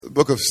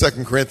book of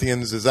 2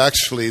 Corinthians is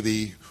actually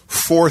the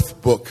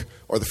fourth book,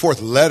 or the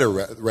fourth letter,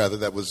 rather,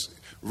 that was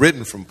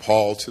written from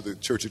Paul to the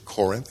church at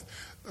Corinth.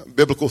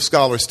 Biblical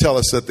scholars tell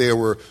us that there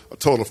were a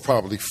total of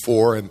probably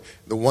four, and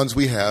the ones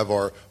we have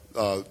are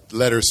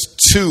letters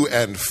 2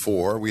 and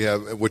 4, we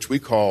have, which we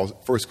call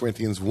 1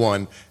 Corinthians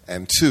 1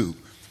 and 2.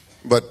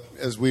 But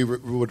as we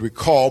would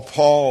recall,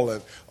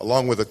 Paul,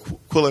 along with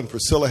Aquila and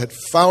Priscilla, had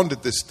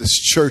founded this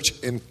church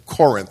in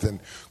Corinth. And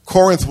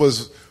Corinth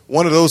was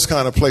one of those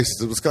kind of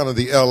places. It was kind of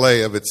the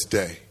L.A. of its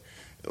day.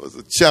 It was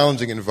a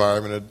challenging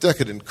environment, a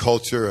decadent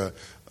culture,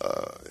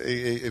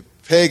 a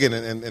pagan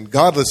and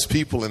godless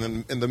people.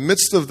 And in the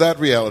midst of that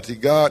reality,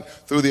 God,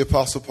 through the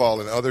Apostle Paul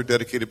and other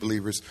dedicated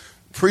believers,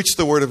 preached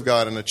the Word of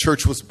God, and a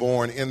church was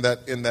born in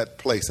that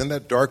place. In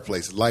that dark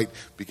place, light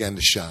began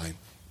to shine.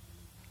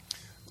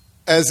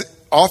 As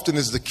often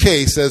is the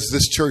case, as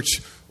this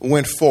church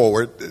went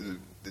forward,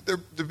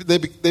 they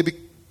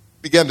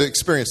began to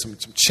experience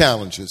some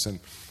challenges. And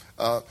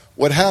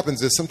what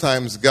happens is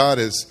sometimes God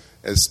has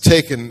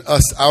taken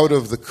us out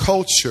of the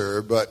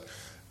culture, but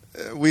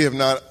we have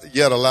not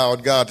yet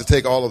allowed God to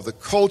take all of the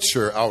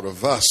culture out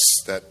of us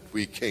that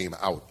we came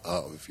out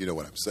of, if you know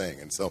what I'm saying.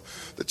 And so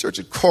the church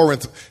at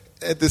Corinth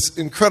had this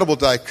incredible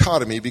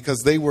dichotomy,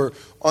 because they were,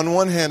 on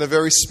one hand, a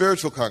very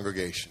spiritual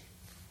congregation.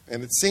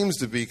 And it seems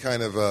to be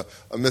kind of a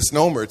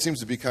misnomer. It seems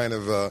to be kind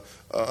of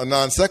a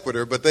non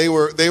sequitur. But they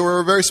were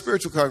a very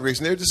spiritual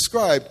congregation. They're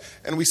described,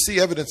 and we see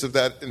evidence of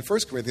that in 1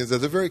 Corinthians,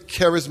 as a very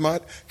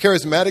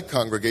charismatic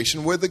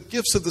congregation where the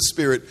gifts of the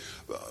Spirit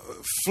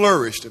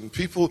flourished, and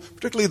people,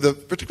 particularly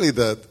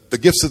the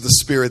gifts of the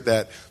Spirit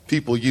that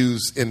people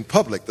use in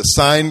public, the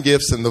sign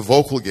gifts and the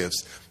vocal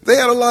gifts. They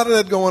had a lot of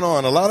that going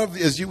on. A lot of,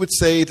 as you would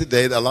say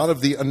today, a lot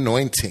of the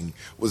anointing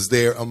was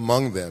there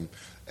among them.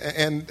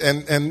 And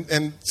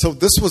so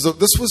this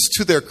was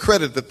to their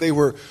credit, that they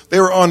were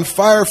on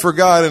fire for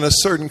God in a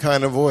certain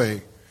kind of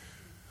way.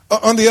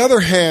 On the other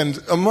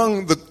hand,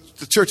 among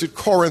the church at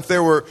Corinth,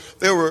 there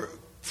were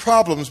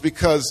problems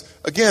because,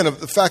 again, of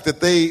the fact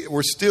that they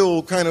were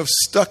still kind of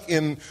stuck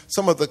in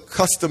some of the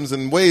customs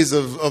and ways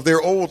of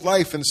their old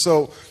life. And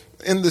so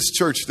in this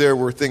church, there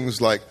were things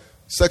like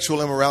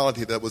sexual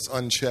immorality that was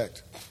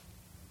unchecked,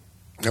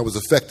 that was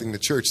affecting the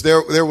church.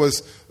 There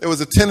was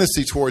a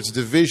tendency towards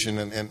division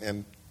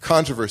and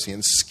controversy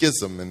and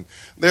schism, and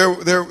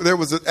there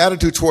was an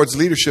attitude towards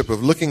leadership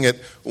of looking at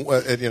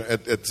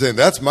saying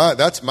that's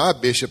my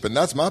bishop and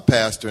that's my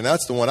pastor and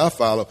that's the one I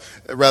follow,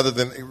 rather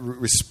than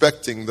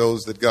respecting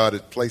those that God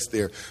had placed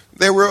there.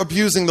 They were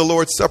abusing the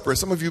Lord's Supper.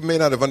 Some of you may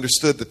not have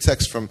understood the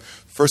text from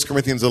 1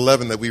 Corinthians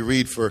 11 that we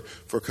read for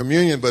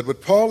communion, but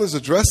what Paul is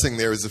addressing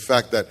there is the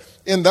fact that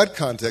in that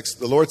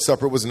context, the Lord's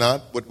Supper was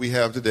not what we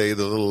have today,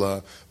 the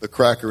little the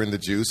cracker and the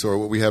juice, or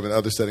what we have in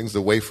other settings,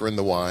 the wafer and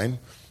the wine.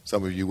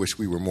 Some of you wish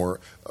we were more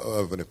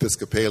of an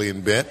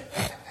Episcopalian bent.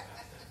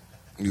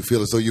 You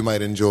feel as though you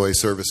might enjoy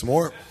service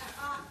more.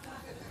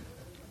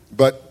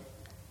 But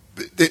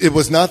it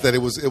was not that. It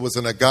was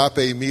an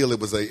agape meal. It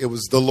was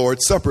the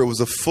Lord's Supper. It was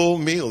a full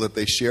meal that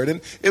they shared.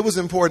 And it was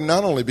important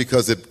not only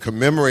because it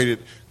commemorated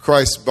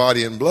Christ's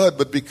body and blood,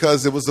 but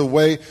because it was a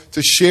way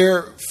to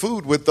share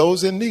food with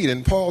those in need.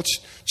 And Paul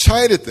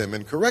chided them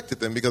and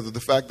corrected them because of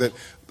the fact that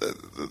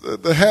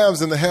the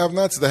haves and the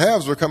have-nots, the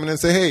haves were coming in and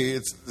say, hey,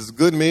 it's a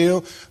good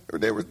meal.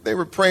 They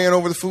were praying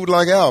over the food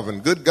like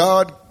Alvin. Good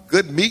God,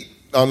 good meat.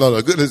 Oh,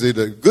 no,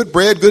 good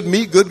bread, good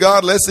meat, good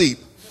God, let's eat.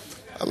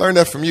 I learned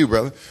that from you,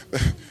 brother.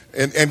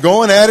 And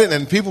going at it,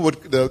 and people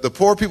the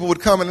poor people would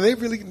come, and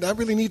I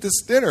really need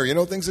this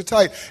dinner. Things are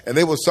tight, and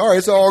they were sorry,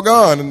 it's all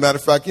gone. And matter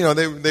of fact,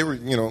 they were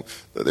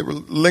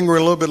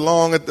lingering a little bit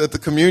long at the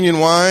communion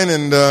wine,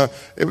 and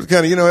it was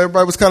kind of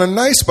everybody was kind of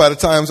nice by the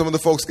time some of the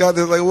folks got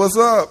there. Like, what's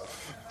up?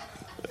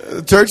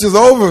 The church is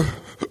over.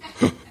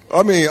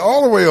 I mean,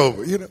 all the way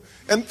over.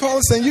 And Paul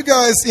is saying, you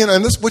guys,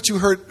 and this what you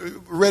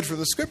read from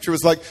the scripture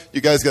was like,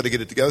 you guys got to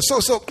get it together.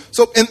 So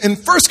in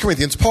 1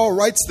 Corinthians, Paul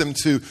writes them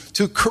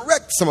to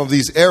correct some of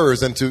these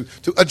errors and to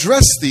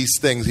address these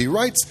things. He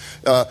writes,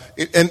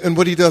 and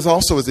what he does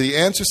also is he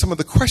answers some of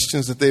the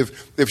questions that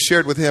they've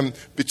shared with him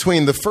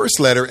between the first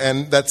letter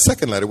and that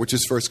second letter, which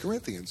is 1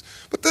 Corinthians.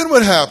 But then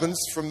what happens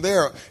from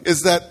there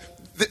is that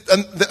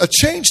a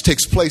change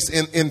takes place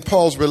in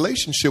Paul's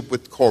relationship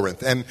with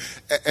Corinth,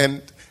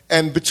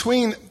 and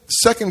between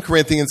 2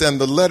 Corinthians and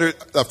the letter,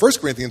 1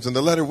 Corinthians and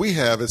the letter we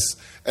have as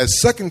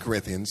 2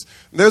 Corinthians,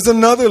 there's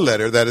another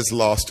letter that is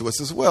lost to us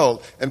as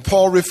well. And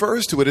Paul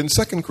refers to it in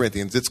 2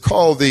 Corinthians. It's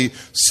called the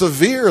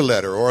severe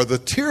letter or the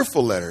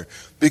tearful letter,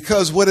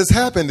 because what has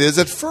happened is,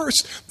 at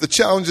first, the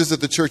challenges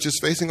that the church is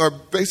facing are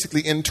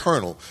basically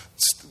internal.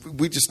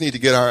 We just need to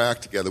get our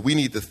act together. We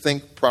need to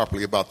think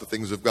properly about the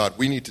things of God.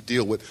 We need to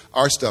deal with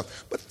our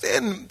stuff. But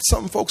then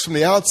some folks from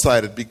the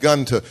outside had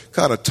begun to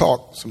kind of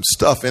talk some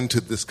stuff into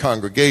this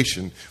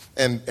congregation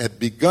and had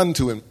begun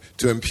to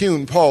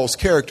impugn Paul's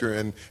character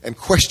and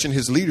question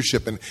his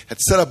leadership, and had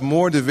set up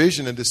more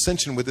division and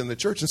dissension within the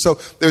church. And so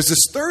there's this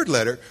third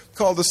letter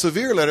called the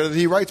severe letter that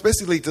he writes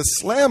basically to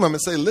slam him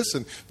and say,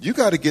 listen, you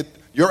got to get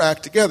your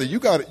act together. You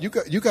got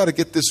to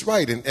get this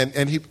right.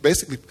 And he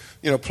basically,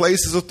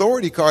 plays his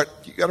authority card.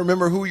 You got to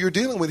remember who you're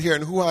dealing with here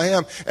and who I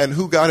am and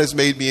who God has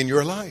made me in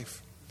your life.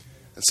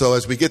 And so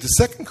as we get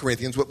to 2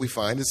 Corinthians, what we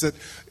find is that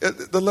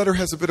the letter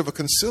has a bit of a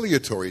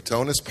conciliatory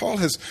tone, as Paul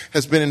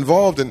has been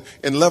involved in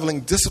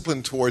leveling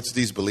discipline towards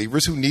these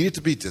believers who needed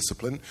to be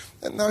disciplined.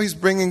 And now he's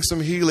bringing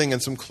some healing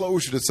and some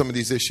closure to some of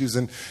these issues.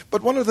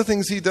 But one of the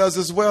things he does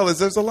as well is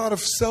there's a lot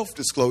of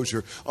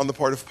self-disclosure on the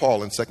part of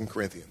Paul in 2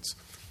 Corinthians.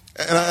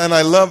 And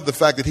I love the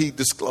fact that he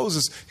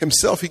discloses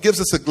himself. He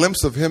gives us a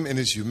glimpse of him in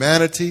his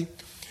humanity.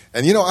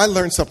 And, I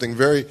learned something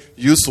very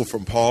useful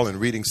from Paul in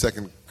reading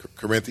 2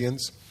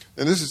 Corinthians.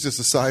 And this is just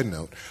a side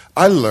note.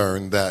 I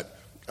learned that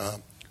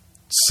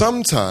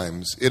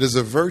sometimes it is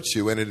a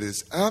virtue and it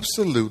is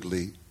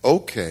absolutely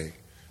okay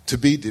to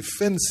be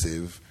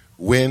defensive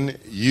when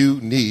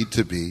you need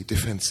to be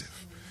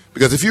defensive.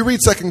 Because if you read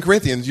 2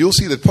 Corinthians, you'll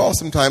see that Paul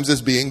sometimes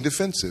is being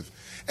defensive.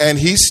 And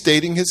he's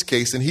stating his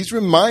case, and he's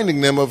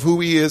reminding them of who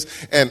he is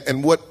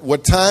and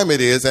what time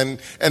it is. And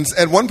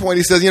at one point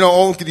he says,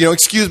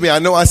 excuse me, I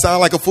know I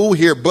sound like a fool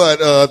here,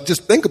 but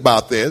just think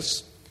about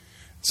this.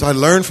 So I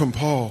learned from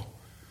Paul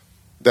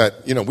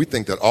that, we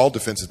think that all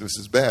defensiveness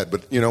is bad.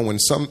 But,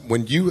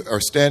 when you are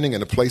standing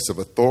in a place of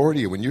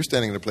authority, or when you're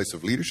standing in a place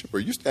of leadership, or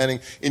you're standing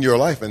in your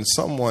life and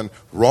someone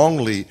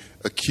wrongly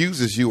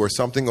accuses you or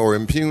something or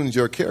impugns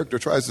your character,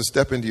 tries to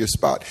step into your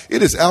spot,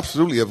 it is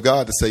absolutely of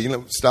God to say,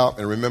 stop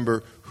and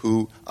remember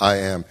who I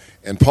am.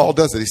 And Paul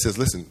does it. He says,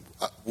 listen,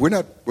 we're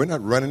not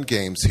running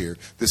games here.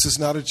 This is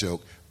not a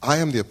joke. I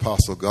am the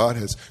apostle God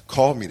has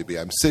called me to be.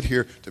 I'm sit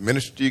here to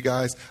minister to you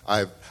guys.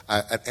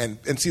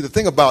 And see, the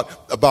thing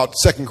about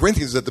 2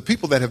 Corinthians is that the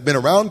people that have been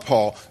around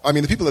Paul,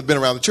 the people that have been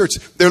around the church,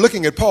 they're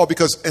looking at Paul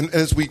because, and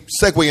as we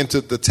segue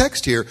into the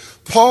text here,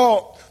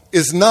 Paul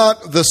is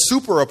not the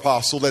super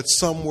apostle that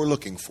some were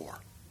looking for.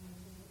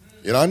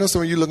 I know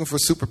some of you looking for a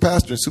super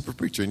pastor and super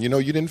preacher, and you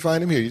didn't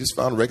find him here. You just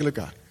found a regular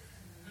guy.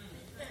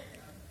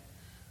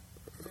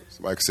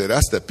 Somebody could say,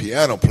 that's that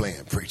piano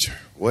playing preacher,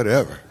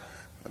 whatever.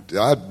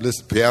 I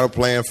listen to piano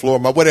playing, floor,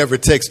 whatever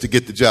it takes to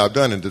get the job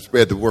done and to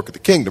spread the work of the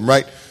kingdom,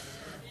 right?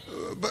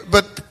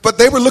 But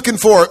they were looking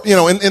for, in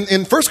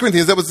 1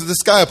 Corinthians, there was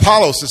this guy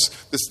Apollos,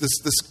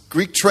 this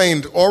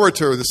Greek-trained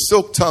orator, this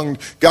silk-tongued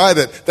guy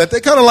that they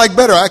kind of liked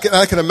better.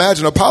 I can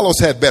imagine Apollos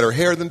had better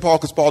hair than Paul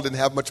because Paul didn't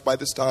have much by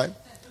this time.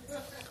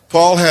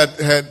 Paul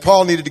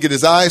needed to get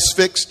his eyes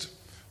fixed.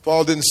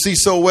 Paul didn't see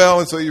so well,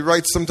 and so he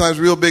writes sometimes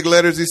real big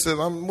letters. He said,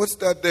 what's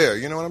that there?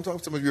 You know what I'm talking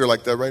about? Some of you are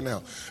like that right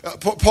now.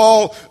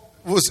 Paul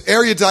was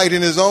erudite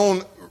in his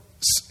own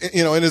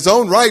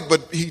right,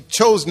 but he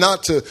chose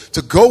not to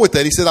go with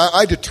that. He said,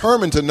 I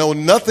determined to know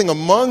nothing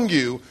among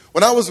you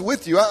when I was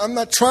with you. I'm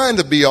not trying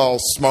to be all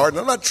smart.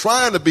 I'm not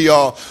trying to be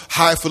all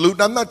highfalutin.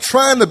 I'm not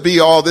trying to be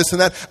all this and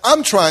that.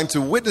 I'm trying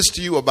to witness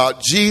to you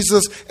about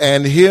Jesus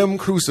and him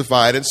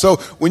crucified. And so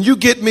when you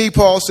get me,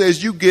 Paul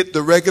says, you get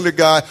the regular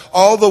guy,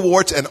 all the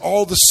warts and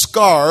all the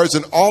scars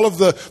and all of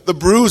the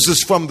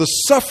bruises from the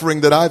suffering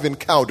that I've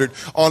encountered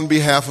on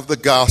behalf of the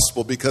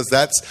gospel, because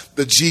that's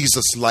the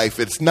Jesus life.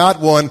 It's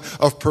not one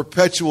of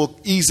perpetual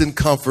ease and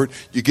comfort.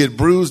 You get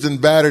bruised and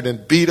battered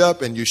and beat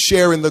up, and you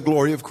share in the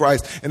glory of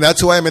Christ. And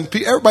that's who I am. And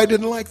everybody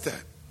didn't like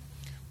that.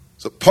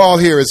 So Paul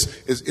here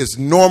is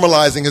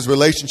normalizing his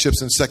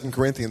relationships in 2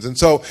 Corinthians. And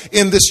so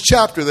in this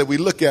chapter that we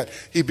look at,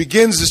 he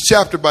begins this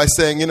chapter by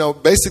saying,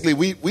 basically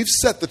we've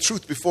set the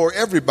truth before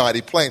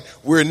everybody plain.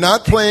 We're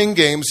not playing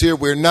games here.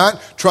 We're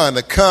not trying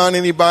to con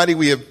anybody.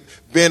 We have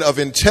been of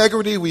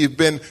integrity. We've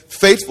been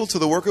faithful to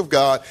the work of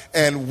God,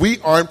 and we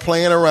aren't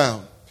playing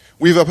around.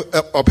 We've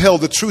upheld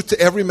the truth to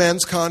every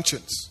man's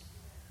conscience.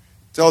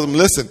 Tells them,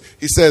 listen,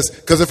 he says,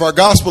 because if our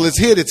gospel is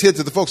hid, it's hid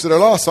to the folks that are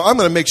lost. So I'm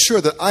going to make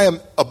sure that I am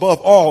above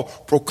all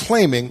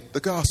proclaiming the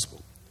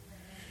gospel.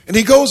 And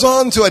he goes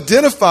on to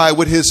identify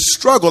with his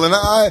struggle. And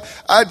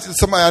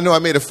I know I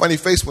made a funny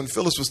face when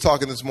Phyllis was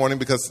talking this morning,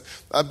 because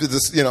I did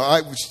this,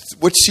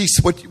 what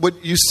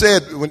you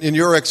said in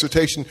your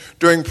exhortation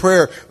during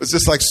prayer was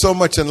just like so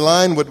much in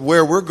line with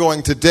where we're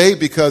going today,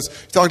 because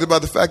you talked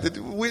about the fact that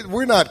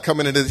we're not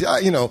coming into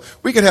this,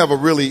 we could have a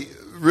really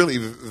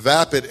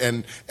vapid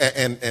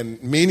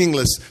and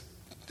meaningless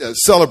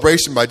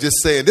celebration by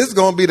just saying this is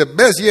going to be the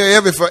best year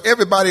ever for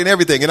everybody and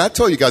everything. And I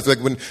told you guys, like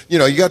when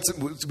when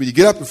you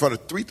get up in front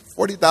of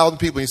 40,000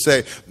 people and you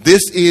say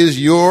this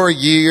is your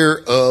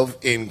year of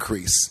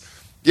increase.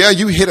 Yeah,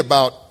 you hit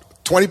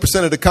about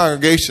 20% of the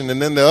congregation,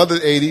 and then the other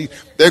 80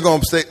 they're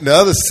going to stay. The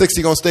other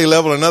 60 going to stay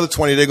level. Another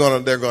 20 they're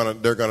going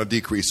to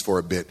decrease for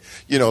a bit.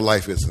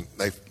 Life isn't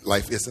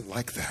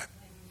like that.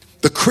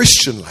 The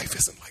Christian life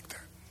isn't like that.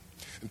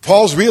 And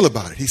Paul's real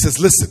about it. He says,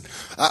 listen,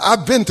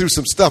 I've been through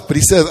some stuff, but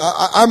he says,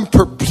 I'm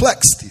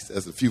perplexed, he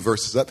says a few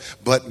verses up,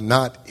 but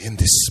not in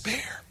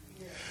despair.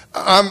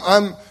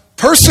 I'm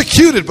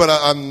persecuted, but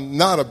I'm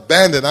not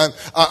abandoned.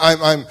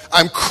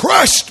 I'm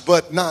crushed,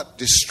 but not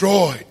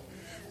destroyed.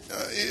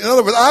 In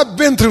other words, I've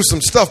been through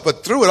some stuff,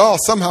 but through it all,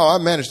 somehow I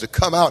managed to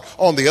come out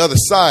on the other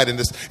side.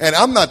 And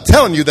I'm not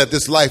telling you that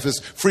this life is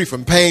free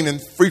from pain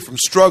and free from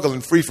struggle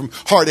and free from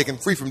heartache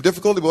and free from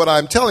difficulty. But what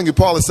I'm telling you,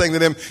 Paul is saying to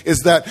them, is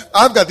that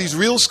I've got these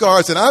real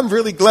scars, and I'm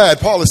really glad,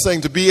 Paul is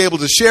saying, to be able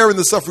to share in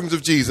the sufferings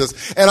of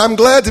Jesus. And I'm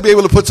glad to be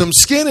able to put some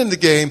skin in the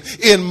game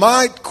in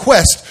my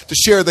quest to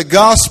share the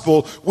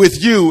gospel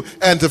with you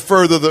and to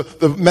further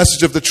the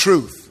message of the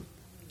truth.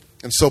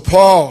 And so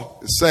Paul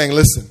is saying,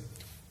 listen,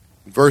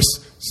 in verse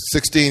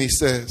 16 he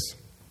says,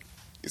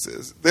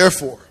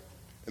 therefore,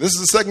 and this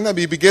is the second time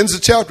he begins the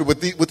chapter with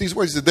these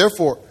words. He said,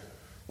 therefore,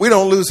 we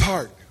don't lose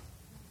heart.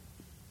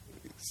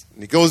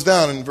 And he goes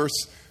down in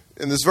verse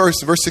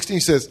 16 he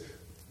says,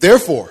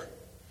 therefore,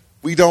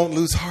 we don't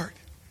lose heart.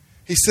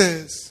 He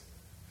says,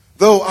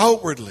 though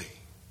outwardly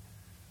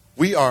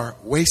we are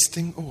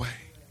wasting away,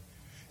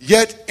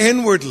 yet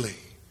inwardly,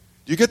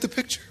 do you get the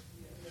picture?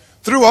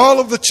 Through all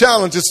of the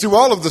challenges, through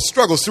all of the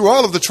struggles, through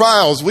all of the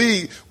trials,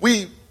 we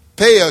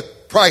pay a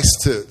price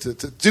to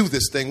do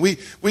this thing.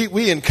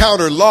 We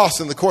encounter loss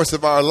in the course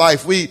of our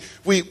life. We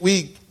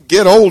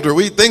get older.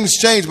 Things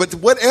change. But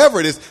whatever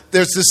it is,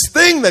 there's this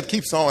thing that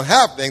keeps on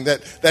happening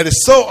that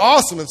is so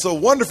awesome and so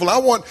wonderful. I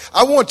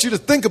want you to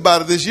think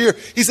about it this year.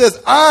 He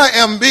says, I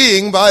am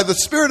being, by the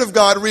Spirit of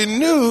God,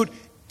 renewed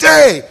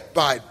day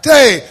by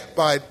day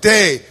by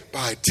day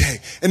by day.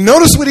 And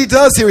notice what he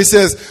does here. He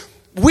says,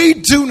 we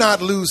do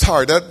not lose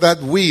heart. That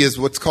we is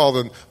what's called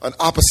an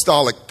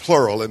apostolic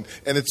plural. And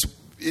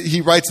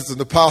he writes as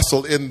an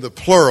apostle in the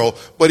plural,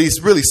 but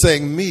he's really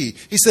saying me.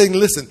 He's saying,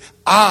 listen,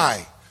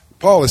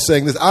 Paul is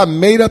saying this, I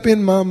made up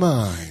in my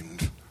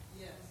mind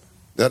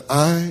that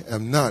I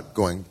am not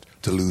going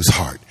to lose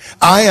heart.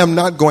 I am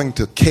not going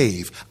to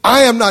cave.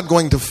 I am not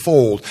going to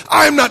fold.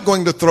 I am not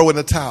going to throw in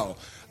a towel.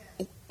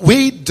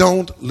 We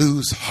don't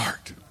lose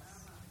heart.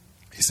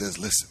 He says,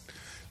 listen,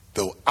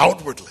 though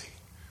outwardly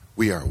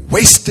we are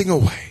wasting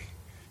away,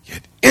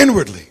 yet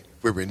inwardly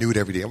we're renewed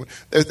every day.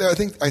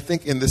 I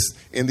think in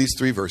these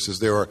three verses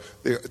there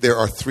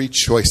are three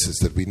choices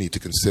that we need to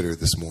consider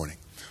this morning,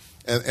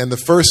 and the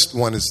first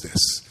one is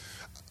this: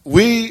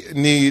 we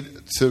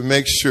need to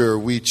make sure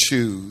we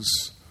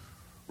choose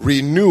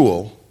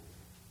renewal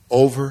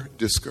over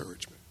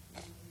discouragement.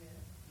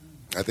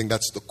 I think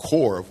that's the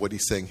core of what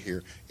he's saying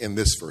here in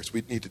this verse.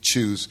 We need to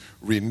choose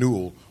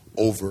renewal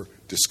over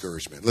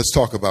discouragement. Let's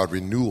talk about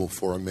renewal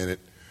for a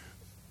minute.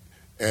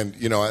 And,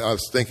 I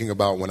was thinking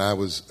about when I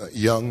was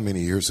young many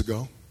years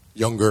ago,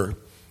 younger,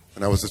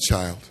 when I was a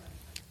child.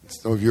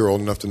 Some of you are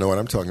old enough to know what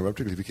I'm talking about,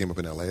 particularly if you came up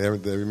in L.A.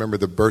 They remember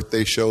the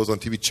birthday shows on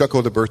TV,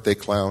 Chucko the Birthday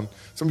Clown.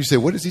 Some of you say,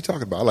 what is he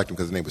talking about? I liked him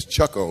because his name was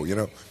Chucko,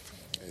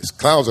 His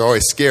clowns are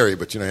always scary,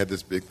 but, had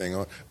this big thing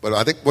on. But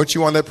I think, weren't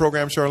you on that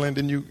program, Charlene?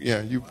 Didn't you?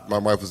 Yeah, my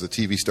wife was a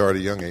TV star at a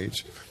young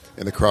age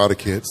in the crowd of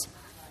kids.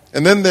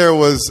 And then there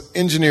was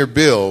Engineer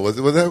Bill. Was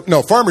that?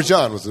 No, Farmer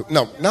John was.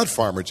 No, not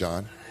Farmer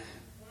John.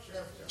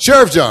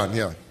 Sheriff John,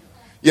 yeah.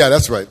 Yeah,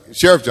 that's right.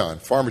 Sheriff John,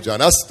 Farmer John.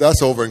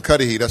 That's over in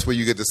Cudahy. That's where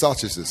you get the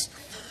sausages.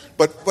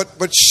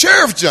 But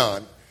Sheriff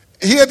John,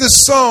 he had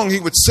this song he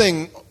would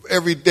sing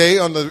every day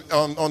on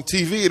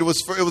TV. It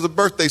was a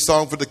birthday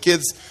song for the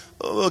kids.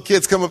 Little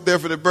kids come up there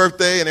for their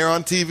birthday and they're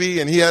on TV,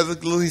 and he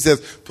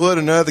says, put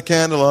another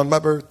candle on my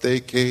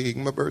birthday cake,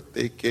 my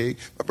birthday cake,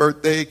 my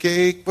birthday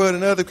cake, put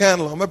another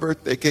candle on my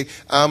birthday cake.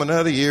 I'm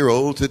another year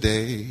old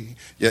today.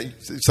 Yeah,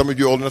 some of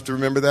you are old enough to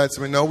remember that.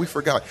 Some of you, no, we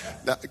forgot.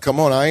 Now,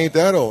 come on, I ain't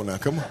that old now.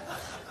 Come on.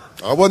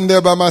 I wasn't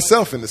there by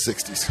myself in the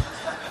 60s.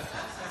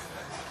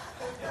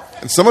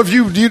 And some of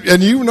you,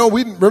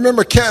 we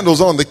remember candles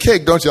on the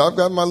cake, don't you? I've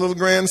got my little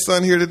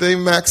grandson here today.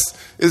 Max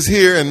is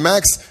here, and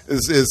Max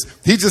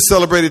he just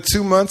celebrated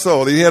 2 months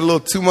old. He had a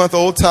little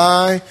 2-month-old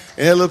tie, and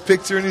he had a little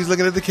picture, and he's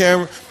looking at the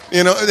camera.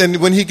 And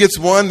when he gets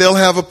one, they'll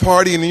have a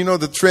party. And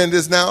the trend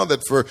is now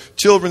that for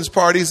children's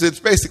parties,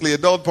 it's basically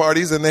adult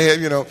parties. And they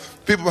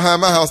have, people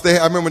behind my house. I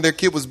remember when their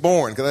kid was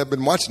born, because I've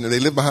been watching it. They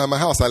live behind my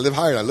house. I live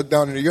higher. I look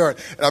down in the yard,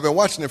 and I've been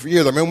watching it for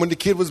years. I remember when the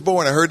kid was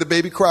born. I heard the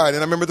baby cry, and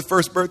I remember the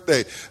first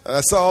birthday. And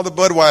I saw all the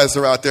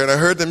Budweiser out there, and I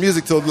heard the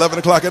music till 11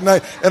 o'clock at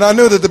night. And I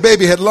knew that the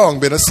baby had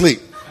long been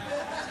asleep.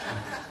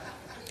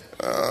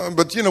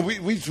 But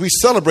we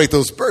celebrate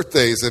those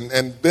birthdays,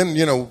 and then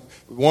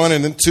 1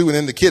 and then 2 and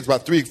then the kids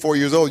about 3, 4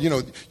 years old.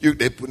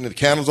 They putting the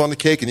candles on the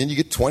cake, and then you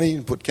get 20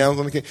 and put candles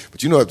on the cake.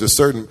 But after a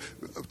certain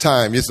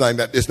time, it's like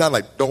that. It's not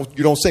like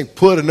you don't sing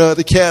put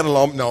another candle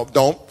on. No,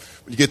 don't.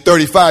 When you get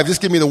 35,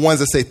 just give me the ones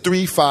that say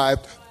 3,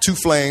 5, 2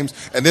 flames,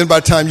 and then by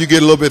the time you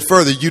get a little bit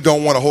further, you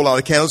don't want a whole lot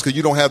of candles because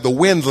you don't have the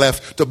wind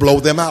left to blow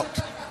them out.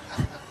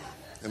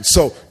 And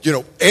so,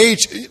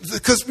 age,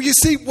 because you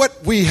see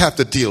what we have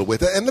to deal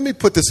with. And let me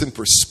put this in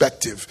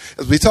perspective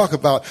as we talk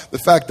about the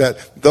fact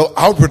that though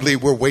outwardly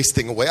we're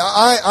wasting away.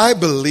 I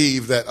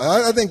believe that,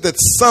 I think that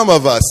some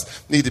of us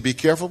need to be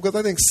careful, because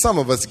I think some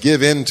of us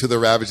give in to the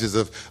ravages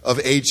of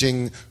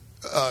aging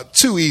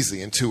too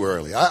easy and too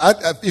early.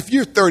 If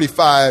you're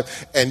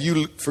 35 and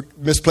you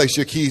misplace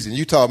your keys and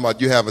you talking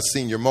about you have a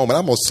senior moment,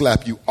 I'm going to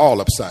slap you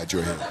all upside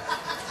your head.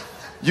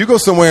 You go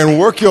somewhere and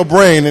work your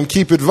brain and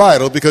keep it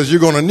vital because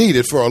you're going to need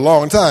it for a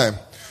long time.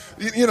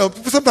 You know,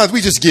 sometimes we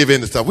just give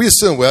in to stuff. We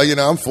assume, well, you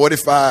know, I'm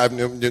 45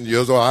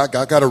 years old. I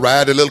got to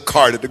ride a little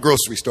cart at the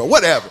grocery store,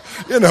 whatever.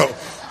 You know,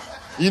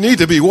 you need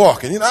to be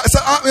walking. You know, so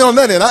on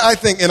that end, I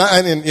think,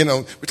 and you know,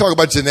 we talk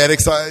about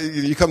genetics.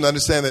 You come to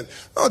understand that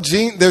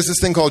there's this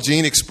thing called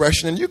gene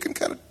expression, and you can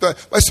kind of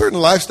by certain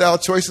lifestyle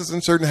choices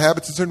and certain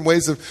habits and certain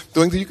ways of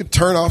doing things, you can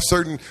turn off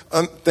certain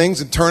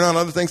things and turn on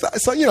other things.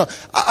 So you know,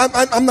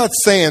 I'm not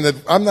saying that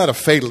I'm not a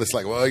fatalist.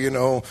 Like, well, you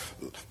know,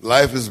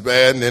 life is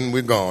bad and then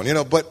we're gone, you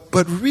know,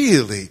 but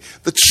really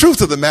the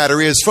truth of the matter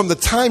is from the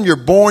time you're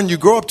born, you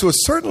grow up to a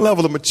certain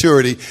level of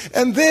maturity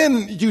and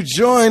then you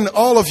join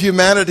all of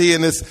humanity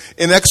in this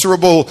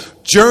inexorable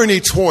journey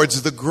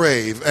towards the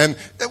grave. And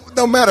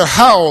no matter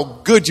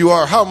how good you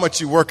are, how much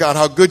you work out,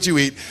 how good you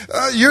eat,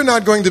 you're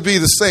not going to be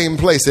the same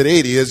place at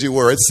 80 as you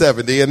were at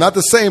 70 and not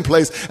the same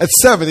place at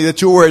 70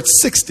 that you were at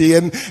 60.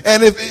 And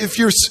if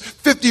you're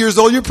 50 years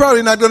old, you're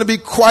probably not going to be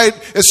quite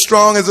as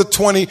strong as a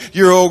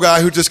 20-year-old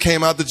guy who just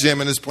came out the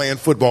gym and is playing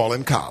football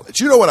in college.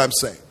 You know what I'm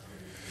saying?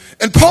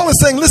 And Paul is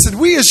saying, listen,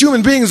 we as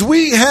human beings,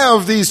 we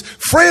have these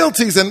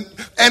frailties and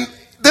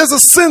there's a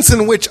sense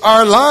in which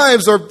our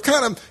lives are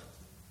kind of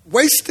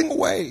wasting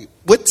away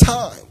with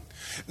time.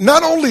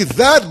 Not only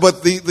that,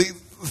 but the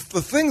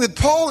thing that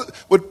Paul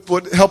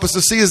would help us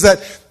to see is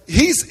that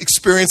he's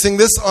experiencing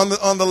this on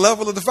the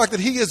level of the fact that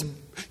he is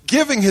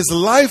giving his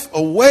life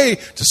away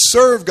to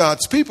serve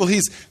God's people.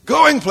 He's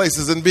going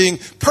places and being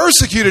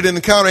persecuted and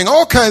encountering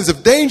all kinds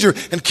of danger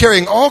and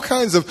carrying all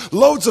kinds of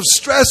loads of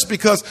stress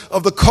because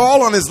of the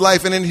call on his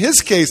life. And in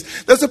his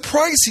case, there's a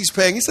price he's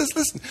paying. He says,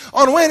 listen,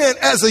 on one hand,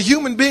 as a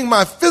human being,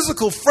 my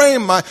physical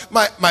frame, my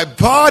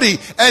body,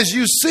 as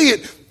you see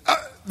it,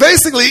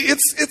 basically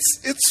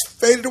it's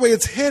faded away.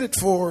 It's headed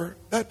for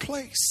that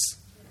place.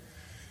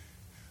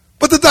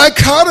 But the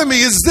dichotomy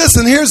is this,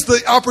 and here's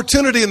the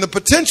opportunity and the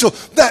potential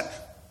that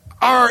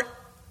our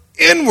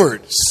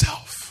inward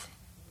self,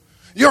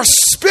 your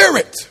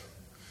spirit,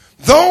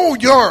 though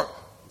your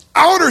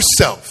outer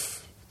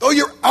self, though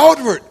your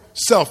outward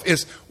self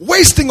is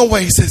wasting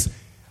away, he says,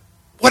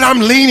 what I'm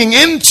leaning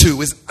into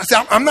is,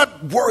 I'm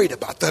not worried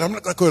about that. I'm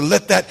not going to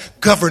let that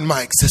govern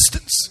my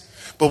existence.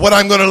 But what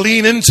I'm going to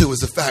lean into is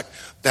the fact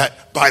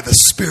that by the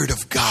Spirit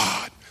of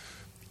God,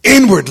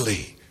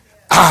 inwardly,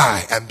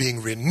 I am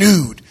being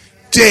renewed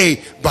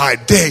day by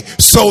day,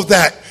 so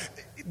that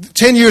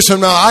 10 years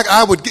from now,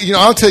 I would, you know,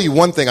 I'll tell you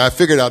one thing. I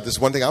figured out this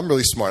one thing. I'm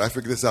really smart. I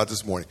figured this out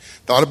this morning.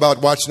 Thought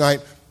about watch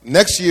night.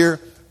 Next year,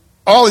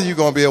 all of you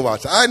going to be a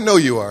watch. I know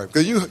you are,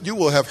 because you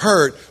will have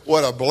heard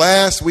what a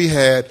blast we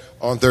had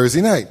on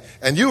Thursday night.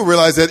 And you will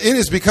realize that it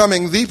is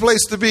becoming the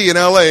place to be in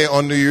L.A.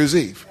 on New Year's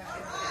Eve.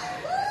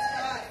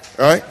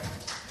 All right?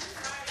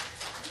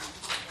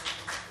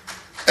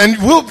 And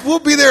we'll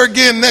be there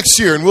again next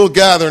year, and we'll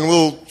gather, and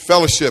we'll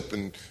fellowship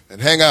and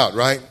hang out,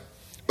 right?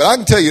 But I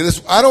can tell you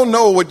this, I don't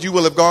know what you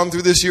will have gone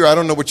through this year. I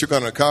don't know what you're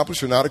going to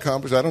accomplish or not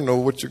accomplish. I don't know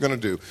what you're going to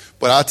do.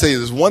 But I'll tell you,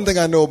 there's one thing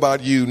I know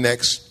about you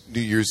next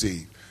New Year's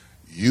Eve.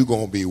 You're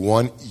going to be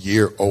 1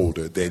 year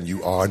older than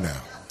you are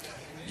now.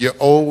 You're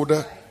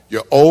older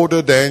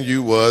than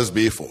you was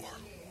before.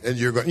 And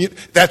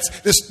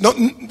there's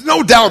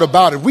no doubt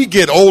about it. We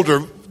get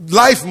older.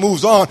 Life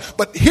moves on.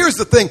 But here's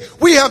the thing.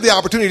 We have the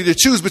opportunity to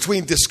choose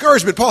between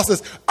discouragement. Paul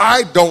says,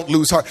 I don't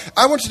lose heart.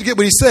 I want you to get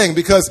what he's saying,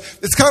 because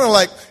it's kind of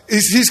like,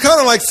 he's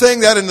kind of like saying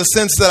that in the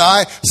sense that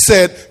I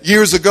said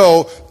years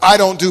ago, I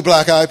don't do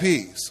black eyed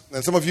peas.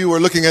 And some of you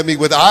were looking at me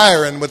with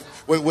ire and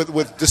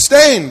with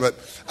disdain. But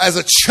as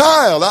a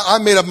child, I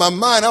made up my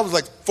mind. I was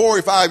like 4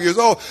 or 5 years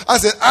old. I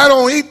said, I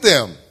don't eat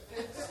them.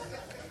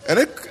 And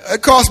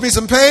it cost me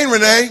some pain,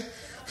 Renee.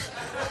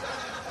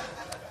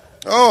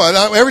 Oh,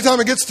 and every time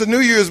it gets to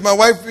New Year's, my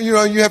wife, you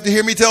know, you have to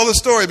hear me tell the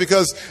story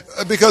because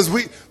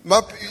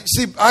my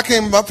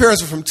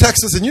parents were from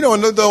Texas, and you know,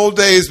 in the old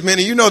days,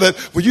 Minnie, you know that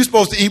when you're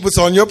supposed to eat what's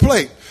on your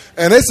plate.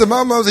 And they said,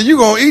 my mom said, you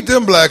going to eat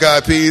them black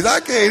eyed peas. I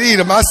can't eat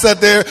them. I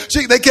sat there.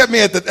 They kept me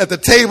at the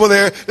table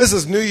there. This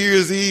is New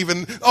Year's Eve.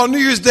 And on New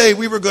Year's Day,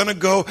 we were going to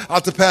go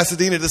out to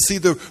Pasadena to see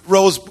the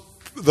Rose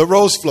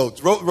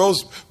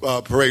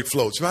parade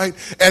floats, right?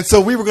 And so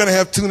we were going to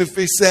have tuna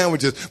fish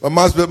sandwiches. My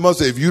mom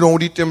said, if you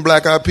don't eat them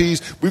black eyed peas,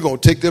 we're going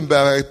to take them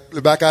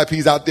black eyed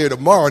peas out there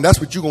tomorrow, and that's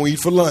what you're going to eat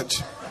for lunch.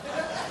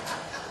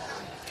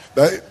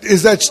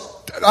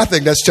 I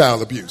think that's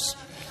child abuse.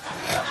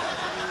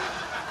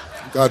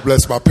 God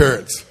bless my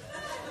parents.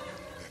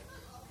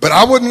 But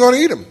I wasn't going to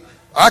eat them.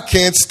 I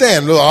can't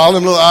stand all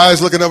them little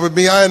eyes looking up at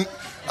me.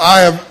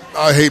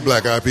 I hate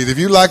black eyed peas. If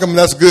you like them,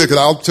 that's good, because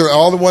I'll turn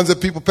all the ones that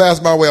people pass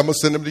my way, I'm going to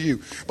send them to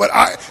you. But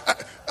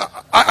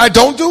I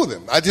don't do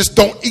them. I just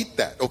don't eat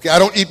that, okay? I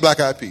don't eat black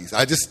eyed peas.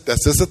 That's just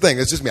the thing.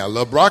 It's just me. I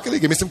love broccoli.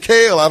 Give me some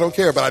kale. I don't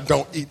care, but I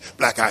don't eat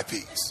black eyed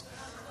peas.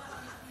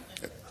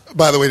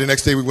 By the way, the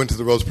next day we went to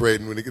the Rose Parade,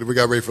 and when we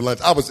got ready for lunch,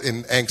 I was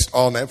in angst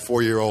all night,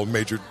 4-year-old,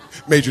 major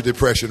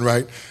depression,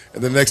 right?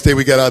 And the next day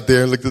we got out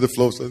there and looked at the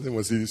floats. I didn't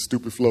want to see these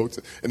stupid floats.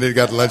 And then it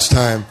got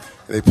lunchtime,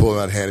 and they pulled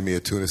out and handed me a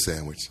tuna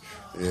sandwich.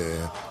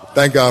 Yeah.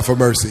 Thank God for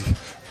mercy.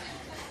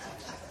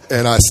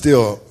 And I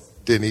still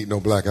didn't eat no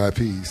black eyed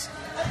peas.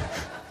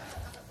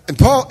 And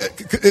Paul,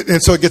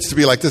 and so it gets to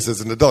be like this as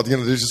an adult. You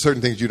know, there's just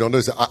certain things you don't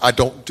do. I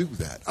don't do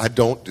that. I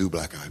don't do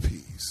black eyed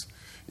peas.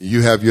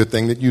 You have your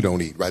thing that you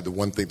don't eat, right? The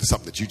one thing,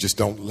 something that you just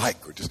don't like,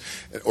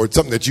 or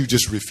something that you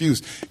just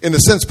refuse. In a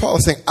sense, Paul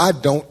is saying, I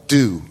don't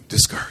do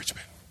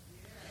discouragement.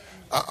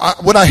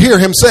 What I hear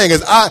him saying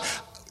is,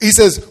 he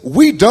says,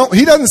 we don't.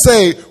 He doesn't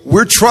say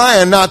we're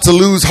trying not to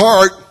lose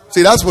heart.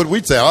 See, that's what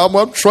we'd say.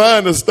 I'm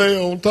trying to stay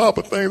on top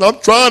of things. I'm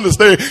trying to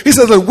stay. He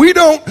says, look, we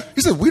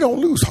don't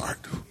lose heart.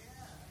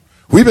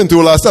 We've been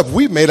through a lot of stuff.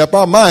 We've made up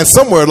our minds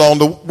somewhere along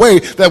the way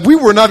that we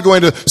were not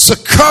going to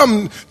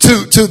succumb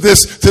to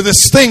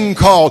this thing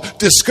called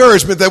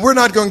discouragement, that we're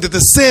not going to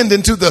descend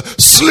into the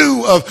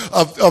slough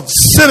of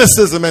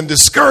cynicism and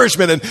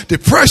discouragement and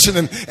depression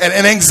and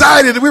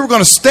anxiety, that we were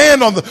going to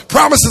stand on the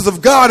promises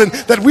of God and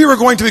that we were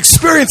going to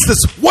experience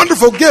this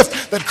wonderful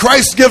gift that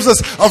Christ gives us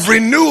of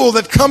renewal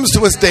that comes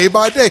to us day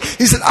by day.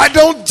 He said, I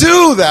don't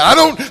do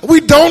that.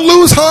 We don't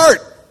lose heart.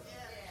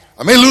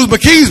 I may lose my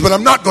keys, but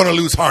I'm not going to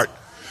lose heart.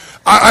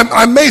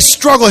 I may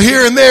struggle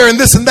here and there and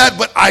this and that,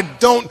 but I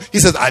don't. He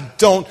says,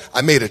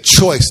 I made a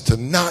choice to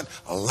not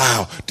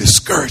allow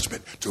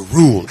discouragement to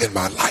rule in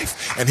my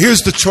life. And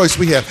here's the choice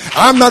we have.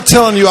 I'm not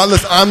telling you,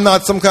 I'm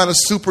not some kind of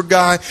super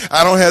guy.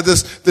 I don't have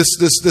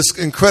this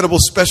incredible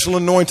special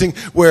anointing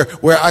where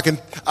I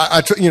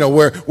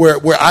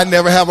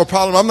never have a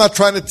problem. I'm not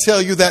trying to tell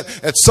you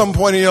that at some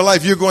point in your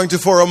life you're going to,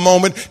 for a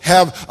moment,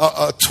 have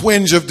a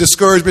twinge of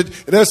discouragement.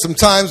 There's some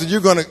times that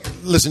you're going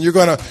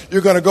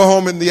to go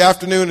home in the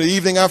afternoon or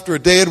evening after a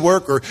day at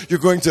work, or you're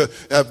going to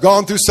have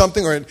gone through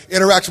something or an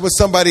interaction with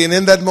somebody, and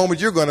in that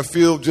moment you're going to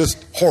feel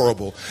just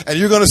horrible. And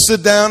you're going to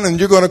sit down and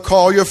you're going to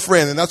call your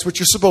friend, and that's what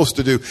you're supposed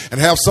to do, and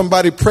have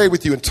somebody pray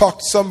with you and talk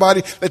to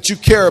somebody that you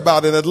care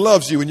about and that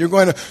loves you. And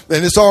and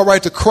it's all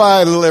right to cry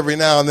a little every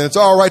now and then. It's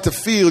all right to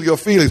feel your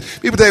feelings.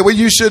 People say, well,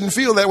 you shouldn't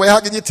feel that way. How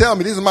can you tell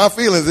me? These are my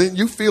feelings. And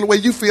you feel the way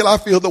you feel. I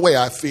feel the way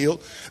I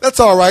feel. That's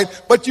all right.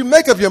 But you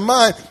make up your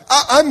mind.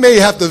 I may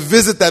have to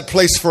visit that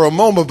place for a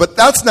moment, but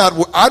that's not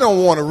what I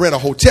don't want to rent a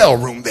hotel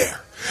room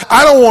there.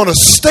 I don't want to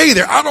stay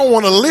there. I don't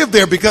want to live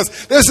there,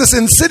 because there's this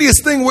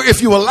insidious thing where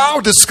if you allow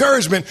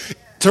discouragement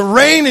to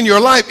reign in your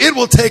life, it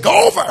will take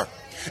over.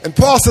 And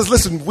Paul says,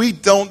 listen, we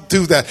don't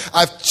do that.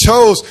 I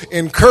chose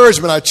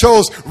encouragement. I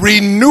chose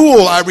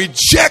renewal. I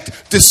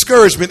reject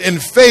discouragement in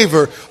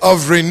favor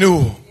of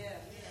renewal.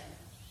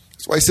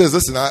 That's why he says,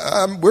 listen,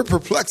 we're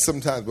perplexed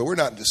sometimes, but we're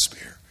not in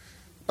despair.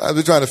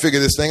 We're trying to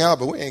figure this thing out,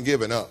 but we ain't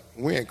giving up.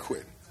 We ain't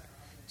quitting.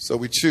 So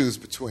we choose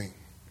between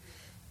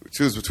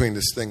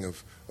this thing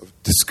of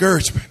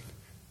discouragement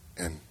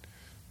and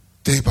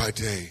day by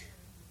day,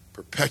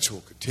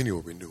 perpetual,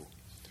 continual renewal.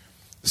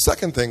 The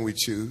second thing we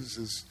choose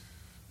is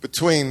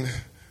between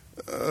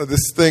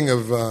this thing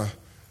of,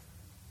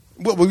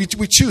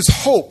 we choose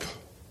hope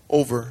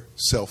over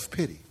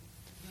self-pity.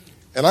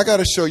 And I got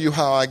to show you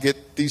how I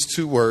get these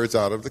two words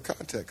out of the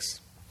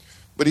context.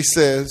 But he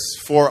says,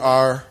 for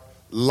our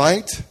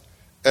light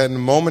and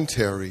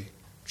momentary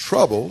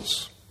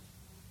troubles,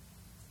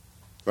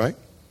 right?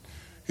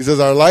 He says,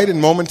 our light and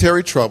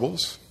momentary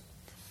troubles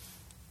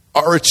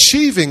are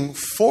achieving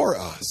for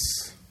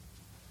us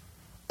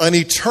an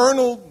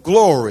eternal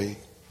glory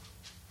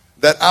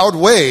that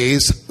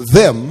outweighs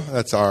them.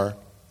 That's our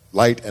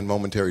light and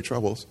momentary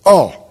troubles.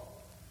 Oh,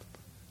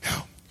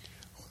 now,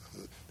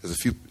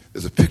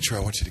 there's a picture I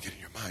want you to get in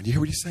your mind. You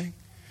hear what he's saying?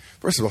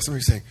 First of all,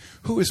 somebody's saying,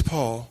 who is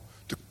Paul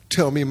to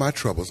tell me my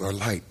troubles are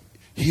light?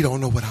 He don't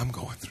know what I'm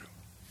going through.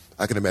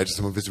 I can imagine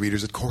some of his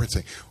readers at Corinth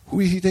saying, who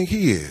do you think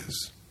he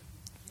is?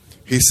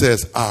 He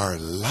says, our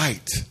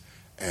light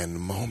and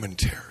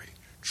momentary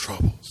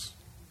troubles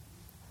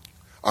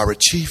are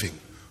achieving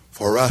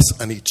for us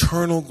an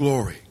eternal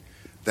glory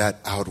that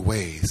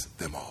outweighs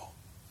them all.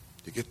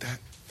 You get that?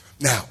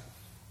 Now,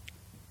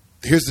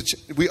 here's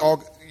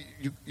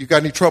you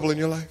got any trouble in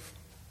your life?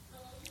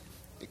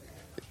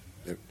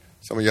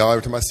 Some of y'all,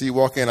 every time I see you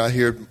walk in, I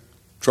hear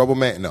trouble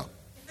man. No.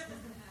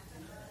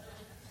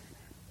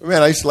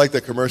 Man, I used to like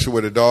that commercial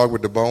with the dog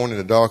with the bone and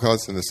the dog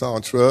house and the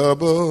song,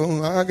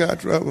 trouble, I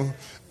got trouble.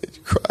 Did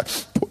you cry?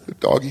 Poor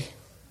doggy.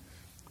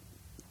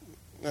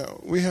 Now,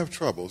 we have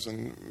troubles,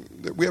 and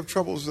we have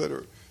troubles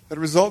that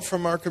result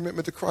from our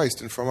commitment to Christ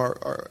and from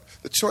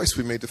the choice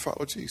we made to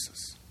follow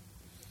Jesus.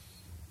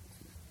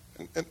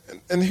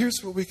 And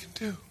here's what we can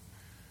do.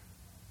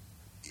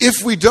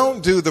 If we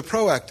don't do the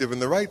proactive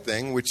and the right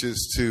thing, which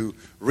is to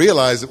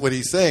realize that what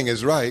he's saying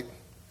is right,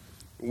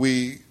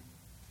 we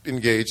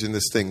engage in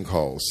this thing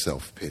called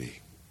self-pity.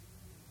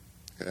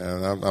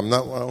 And I'm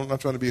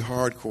not trying to be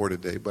hardcore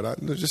today, but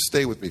just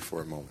stay with me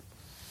for a moment.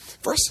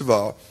 First of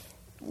all,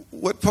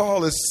 what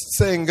Paul is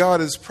saying God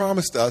has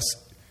promised us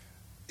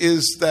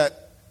is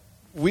that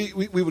we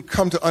would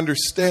come to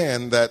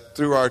understand that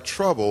through our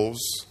troubles,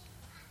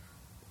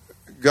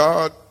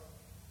 God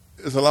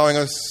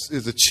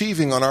is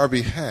achieving on our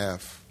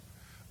behalf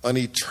an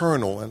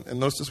eternal, and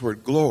notice this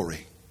word,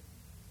 glory.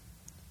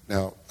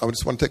 Now, I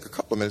just want to take a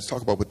couple of minutes to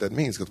talk about what that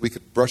means, because we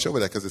could brush over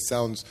that because it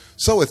sounds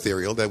so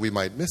ethereal that we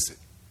might miss it.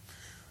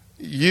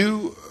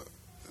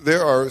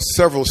 there are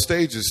several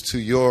stages to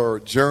your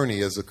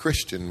journey as a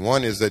Christian.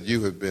 One is that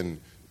you have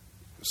been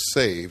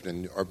saved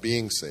and are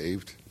being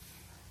saved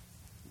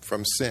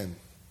from sin.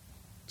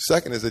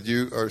 Second is that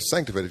you are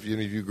sanctified. If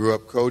you grew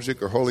up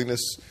Kojic or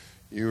holiness,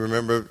 you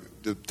remember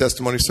the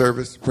testimony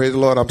service. Praise the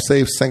Lord, I'm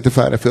saved,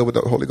 sanctified, and filled with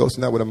the Holy Ghost,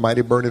 and now with a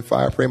mighty burning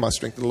fire. Pray my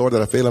strength in the Lord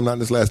that I fail him not in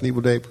this last and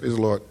evil day. Praise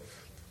the Lord.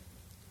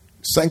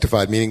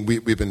 Sanctified, meaning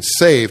we've been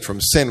saved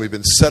from sin. We've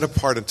been set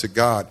apart unto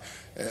God.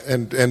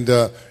 And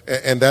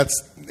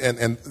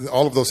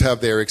all of those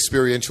have their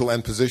experiential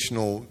and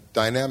positional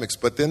dynamics.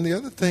 But then the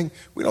other thing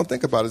we don't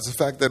think about is the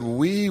fact that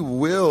we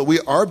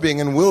are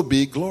being and will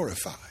be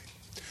glorified.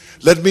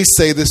 Let me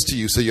say this to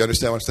you so you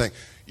understand what I'm saying.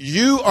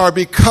 You are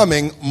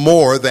becoming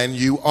more than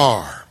you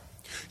are.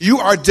 You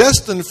are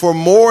destined for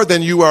more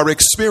than you are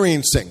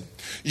experiencing.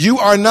 You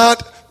are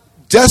not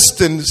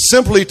destined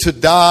simply to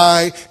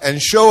die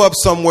and show up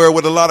somewhere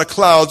with a lot of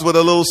clouds with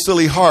a little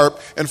silly harp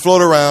and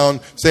float around,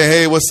 say,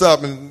 hey, what's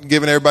up, and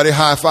giving everybody a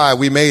high five.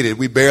 We made it.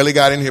 We barely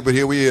got in here, but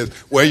here we is.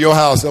 Where your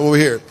house? Over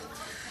here.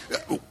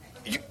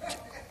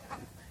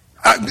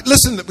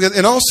 Listen,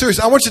 in all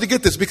seriousness, I want you to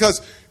get this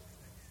because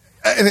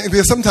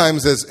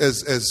sometimes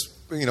as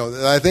you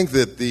know, I think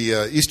that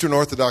the Eastern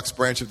Orthodox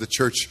branch of the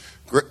church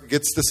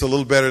gets this a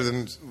little better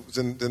than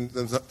some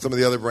of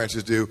the other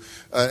branches do,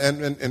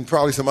 and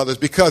probably some others,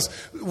 because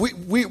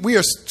we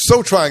are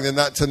so trying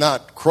to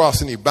not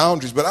cross any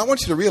boundaries. But I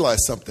want you to realize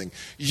something.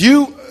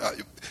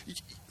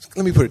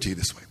 Let me put it to you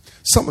this way.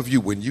 Some of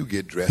you, when you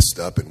get dressed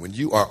up and when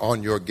you are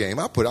on your game,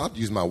 I'll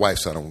use my wife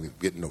so I don't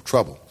get in no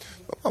trouble.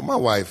 But my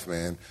wife,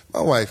 man,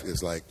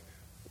 is like,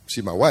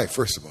 she's my wife,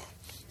 first of all.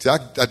 See, I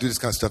do this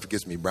kind of stuff. It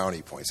gives me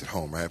brownie points at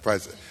home, right?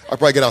 I'll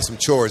probably get out some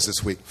chores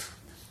this week.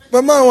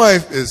 But my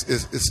wife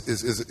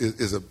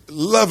is a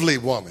lovely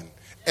woman.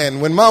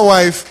 And when my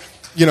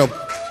wife,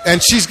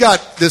 and she's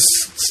got this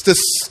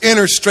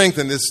inner strength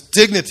and this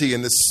dignity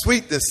and this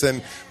sweetness,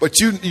 but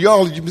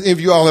if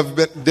you all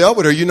have dealt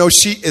with her, you know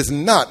she is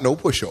not no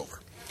pushover.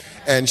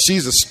 And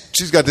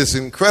she's got this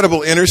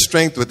incredible inner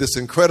strength with this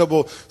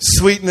incredible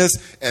sweetness,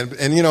 and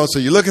so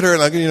you look at her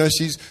and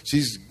she's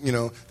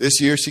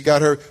this year she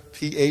got her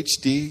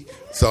PhD,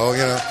 so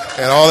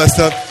and all that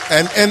stuff,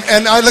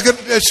 and I look at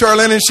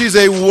Charlene, and she's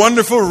a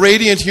wonderful,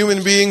 radiant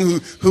human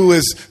being who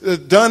has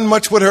done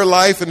much with her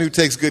life and who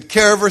takes good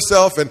care of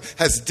herself and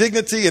has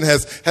dignity and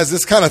has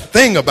this kind of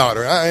thing about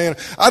her.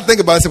 I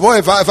think about it, I say, boy,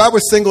 if I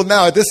was single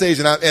now at this age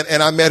and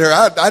I met her,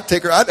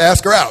 I'd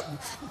ask her out.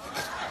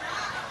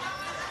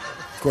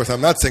 Of course,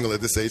 I'm not single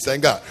at this age,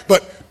 thank God.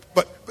 But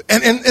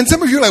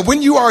some of you are like,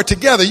 when you are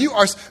together, you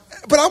are.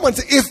 But I want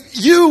to say,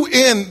 if you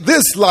in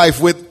this life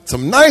with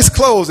some nice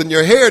clothes and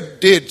your hair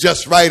did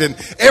just right and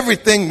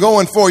everything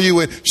going for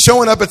you and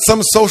showing up at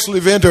some social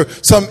event or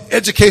some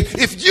education,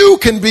 if you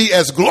can be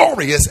as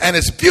glorious and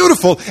as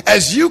beautiful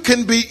as you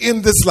can be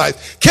in this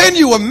life, can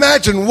you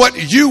imagine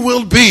what you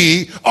will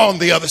be on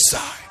the other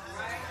side?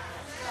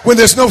 When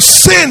there's no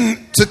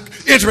sin to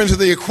enter into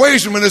the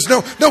equation, when there's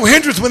no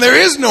hindrance, when there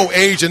is no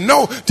age and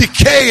no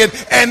decay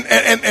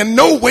and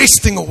no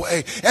wasting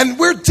away. And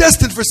we're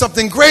destined for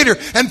something greater.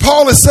 And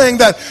Paul is saying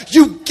that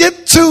you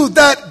get to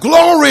that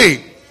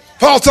glory.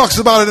 Paul talks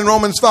about it in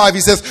Romans 5.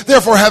 He says,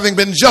 therefore, having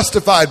been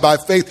justified by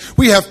faith,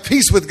 we have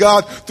peace with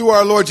God through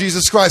our Lord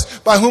Jesus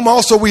Christ, by whom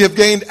also we have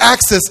gained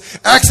access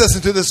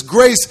into this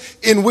grace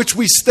in which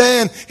we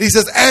stand. He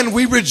says, and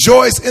we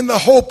rejoice in the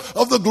hope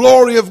of the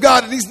glory of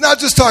God. And he's not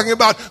just talking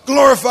about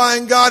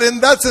glorifying God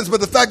in that sense,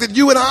 but the fact that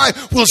you and I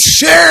will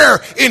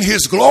share in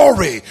his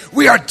glory.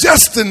 We are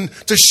destined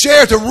to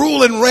share, to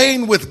rule and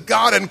reign with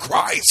God and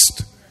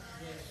Christ.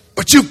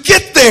 But you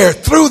get there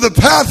through the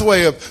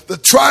pathway of the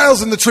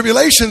trials and the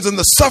tribulations and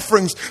the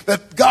sufferings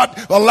that God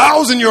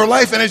allows in your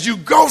life. And as you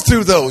go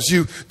through those,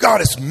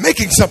 God is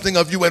making something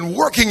of you and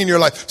working in your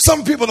life.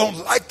 Some people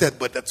don't like that,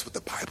 but that's what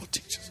the Bible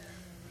teaches.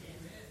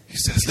 He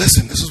says,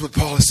 listen, this is what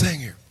Paul is saying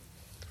here.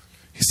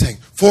 He's saying,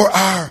 for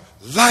our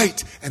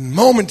light and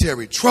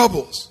momentary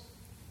troubles,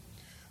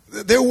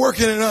 they're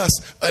working in us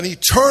an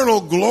eternal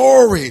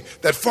glory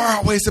that far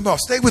outweighs them all.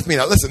 Stay with me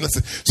now. Listen.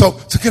 So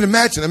can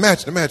imagine.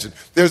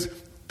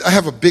 I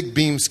have a big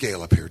beam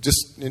scale up here.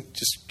 Just can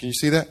you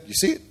see that? You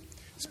see it?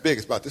 It's big.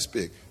 It's about this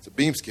big. It's a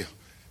beam scale.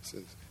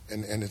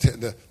 And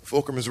the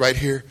fulcrum is right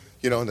here.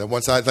 And the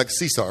one side is like a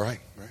seesaw, right?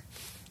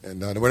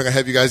 And we're not going to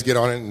have you guys get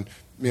on it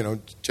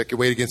and, check your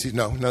weight against these.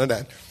 No, none of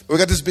that. But we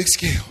got this big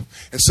scale.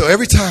 And so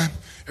every time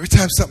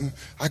something,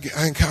 I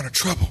encounter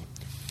trouble,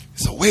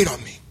 it's a weight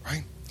on me,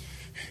 right?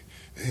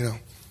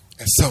 And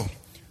so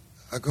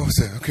I go and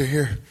say, okay,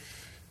 here.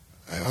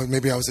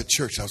 Maybe I was at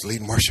church. I was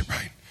leading worship,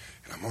 right?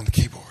 And I'm on the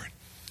keyboard.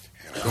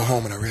 I go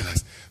home and I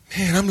realize,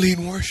 man, I'm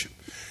leading worship.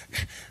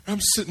 I'm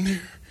sitting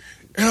there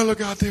and I look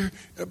out there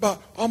and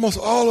about almost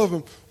all of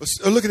them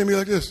are looking at me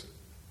like this.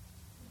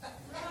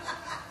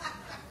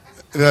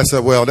 And I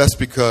said, well, that's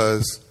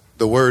because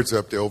the words are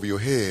up there over your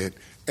head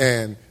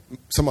and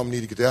some of them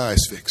need to get their eyes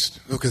fixed.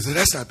 Because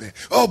that's not bad.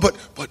 Oh, but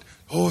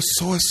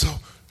so-and-so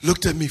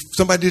looked at me.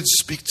 Somebody did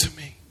speak to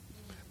me.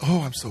 Oh,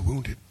 I'm so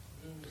wounded.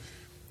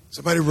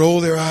 Somebody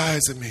rolled their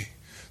eyes at me.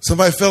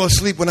 Somebody fell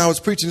asleep when I was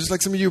preaching, just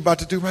like some of you are about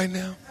to do right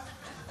now.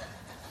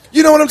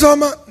 You know what I'm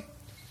talking about?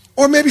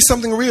 Or maybe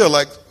something real,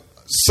 like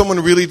someone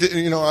really did.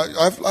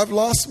 I've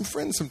lost some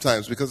friends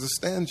sometimes because of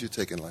stands you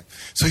take in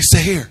life. So you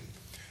say, here,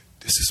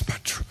 this is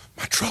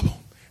my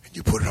trouble. And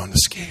you put it on the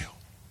scale.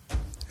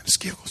 And the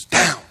scale goes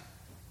down.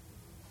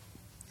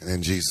 And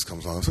then Jesus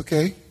comes along. It's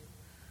okay.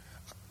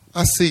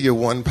 I see you're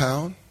 1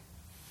 pound.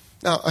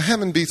 Now, a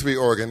Hammond B3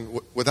 organ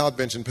without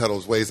bench and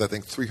pedals weighs, I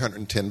think,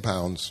 310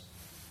 pounds.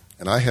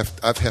 And I've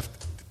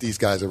hefted these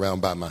guys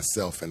around by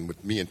myself and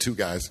with me and 2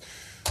 guys.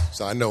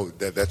 So I know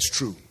that that's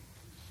true.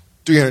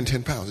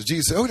 310 pounds. And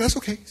Jesus said, oh, that's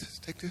okay.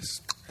 Just take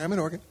this Hammond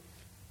organ.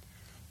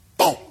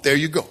 Boom, there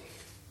you go.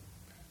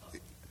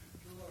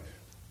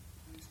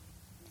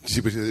 See,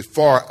 but it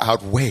far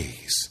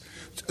outweighs.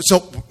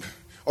 So,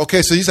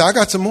 okay, so he said, I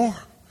got some more.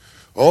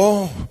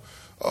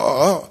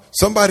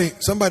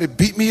 Somebody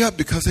beat me up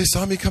because they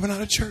saw me coming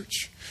out of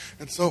church.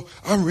 And so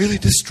I'm really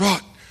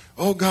distraught.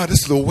 Oh, God,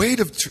 this is the weight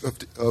of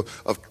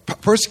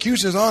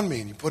persecution is on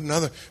me. And you put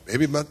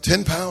maybe about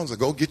 10 pounds, or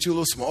go get you a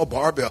little small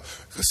barbell.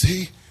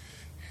 See?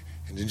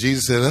 And then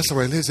Jesus said, that's all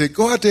right. He said,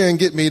 go out there and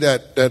get me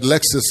that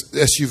Lexus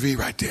SUV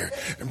right there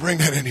and bring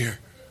that in here.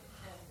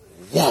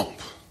 Whomp.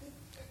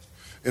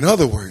 In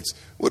other words,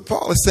 what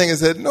Paul is saying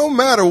is that no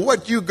matter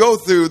what you go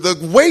through, the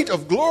weight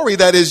of glory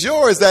that is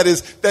yours,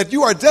 that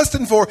you are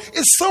destined for,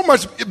 is so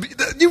much.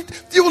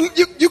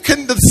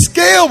 The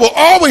scale will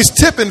always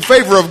tip in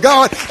favor of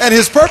God and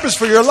His purpose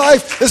for your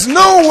life. There's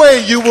no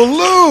way you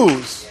will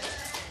lose.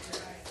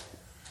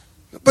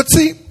 But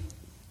see,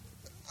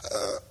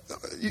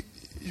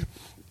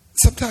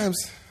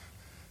 sometimes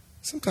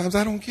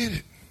I don't get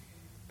it.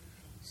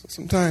 So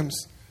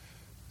sometimes,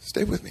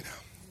 stay with me now.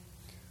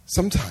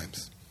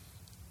 Sometimes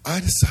I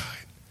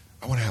decide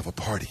I want to have a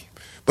party,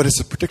 but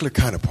it's a particular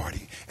kind of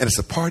party, and it's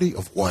a party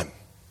of one.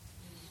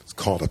 It's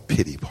called a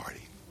pity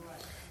party.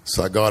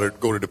 So I go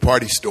to the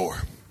party store,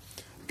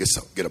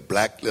 get a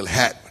black little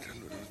hat.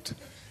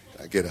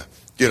 I get a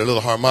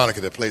little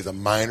harmonica that plays a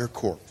minor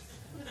chord.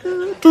 Give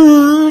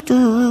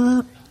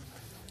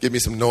me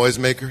some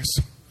noisemakers.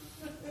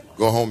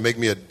 Go home, make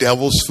me a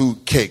devil's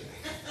food cake.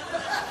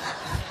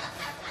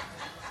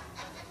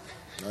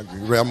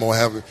 I'm gonna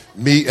have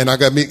meat, and I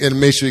got meat, and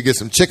make sure you get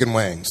some chicken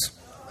wings,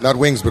 not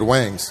wings, but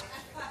wings.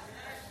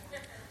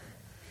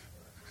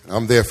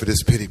 I'm there for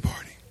this pity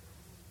party.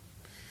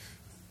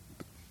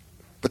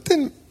 But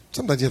then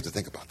sometimes you have to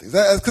think about things.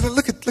 Because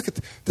look at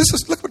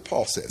this. Look what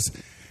Paul says.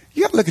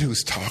 You got to look at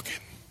who's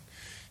talking.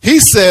 He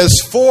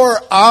says,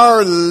 "For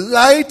our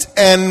light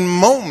and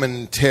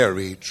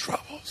momentary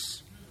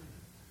troubles."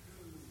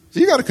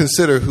 So you got to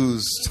consider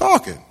who's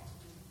talking.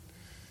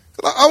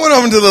 I went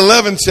over to the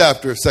 11th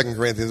chapter of 2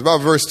 Corinthians, about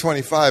verse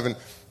 25, and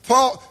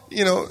Paul,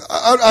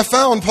 I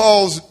found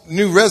Paul's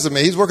new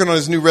resume. He's working on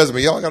his new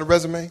resume. Y'all got a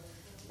resume?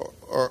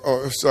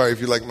 Or sorry, if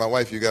you're like my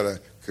wife, you got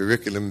a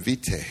curriculum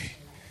vitae.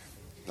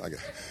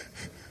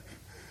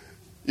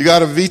 You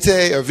got a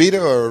vita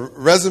or a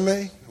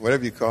resume,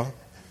 whatever you call it.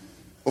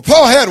 Well,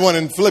 Paul had one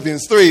in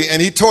Philippians 3,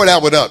 and he tore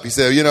that one up. He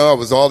said, I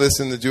was all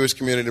this in the Jewish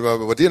community,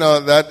 but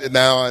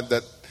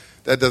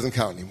that doesn't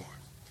count anymore.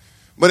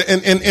 But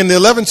in the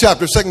 11th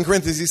chapter of 2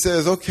 Corinthians, he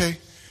says, okay,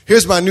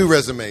 here's my new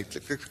resume.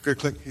 Click, click, click,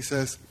 click. He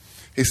says,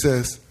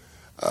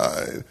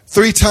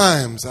 3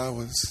 times I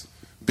was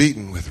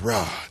beaten with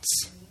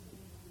rods.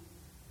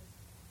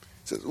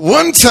 He says,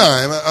 1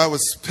 time I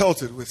was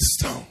pelted with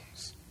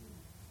stones.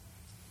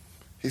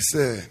 He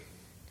said,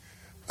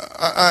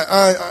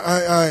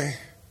 I've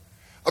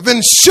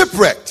been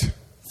shipwrecked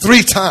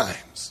 3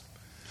 times.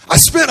 I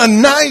spent a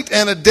night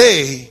and a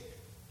day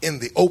in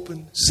the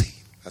open sea.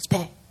 That's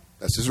Paul.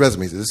 That's his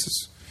resume. This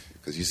is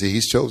because you see,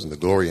 he's chosen the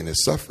glory in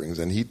his sufferings,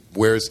 and he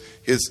wears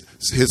his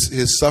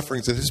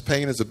sufferings and his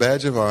pain as a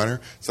badge of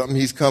honor, something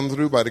he's come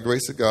through by the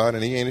grace of God,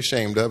 and he ain't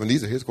ashamed of. And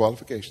these are his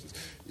qualifications.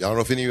 Y'all don't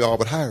know if any of y'all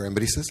would hire him,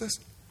 but he says,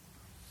 listen.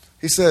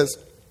 He says,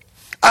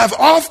 I've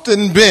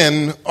often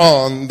been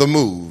on the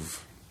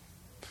move.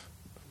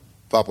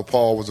 Papa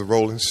Paul was a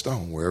rolling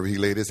stone. Wherever he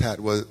laid his hat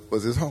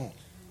was his home.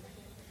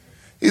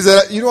 He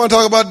said, you don't want to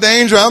talk about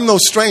danger? I'm no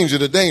stranger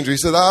to danger. He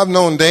said, I've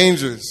known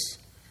dangers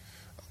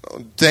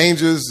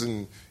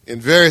in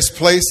various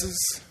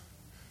places,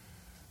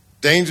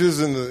 dangers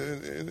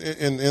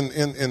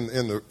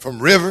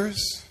from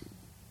rivers,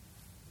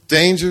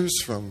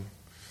 dangers from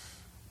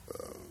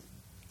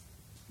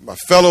my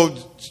fellow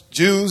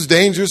Jews,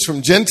 dangers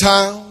from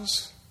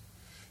Gentiles,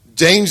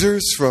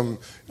 dangers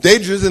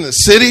in the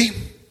city,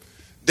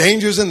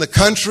 dangers in the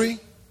country,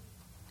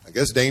 I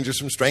guess dangers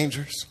from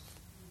strangers.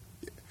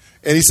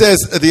 And he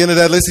says, at the end of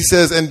that list, he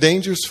says, and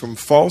dangers from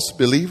false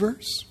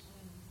believers.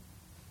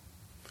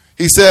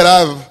 He said,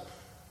 I've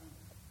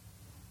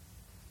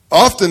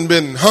often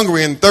been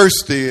hungry and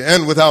thirsty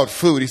and without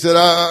food. He said,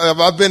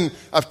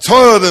 I've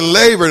toiled and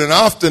labored and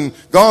often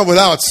gone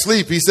without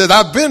sleep. He said,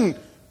 I've been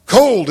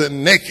cold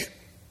and naked.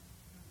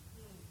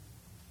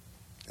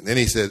 And then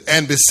he said,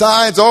 and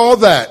besides all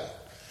that,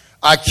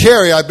 I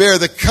bear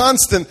the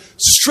constant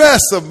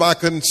stress of my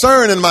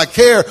concern and my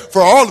care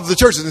for all of the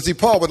churches. And see,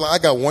 Paul was like,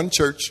 I got one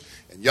church,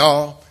 and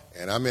y'all,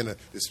 and I'm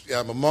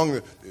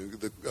among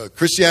the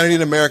Christianity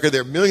in America.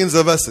 There are millions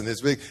of us, and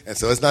it's big. And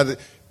so it's not,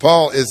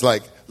 Paul is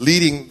like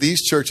leading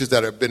these churches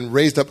that have been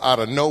raised up out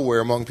of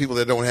nowhere among people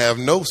that don't have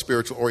no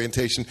spiritual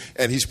orientation.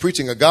 And he's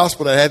preaching a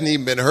gospel that hadn't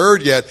even been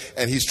heard yet.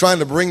 And he's trying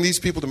to bring these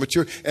people to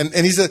mature. And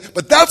he said,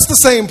 but that's the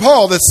same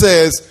Paul that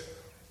says,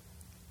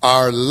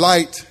 our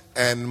light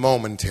and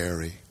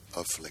momentary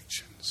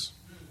afflictions.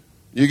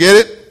 You get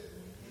it?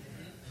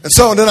 And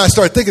so then I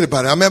started thinking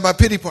about it. I'm at my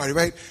pity party,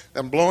 right?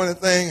 I'm blowing the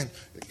thing and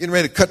getting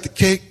ready to cut the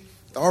cake.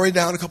 Already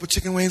down a couple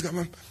chicken wings.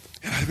 And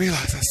I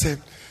realized,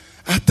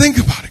 I think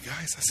about it,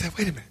 guys. I said,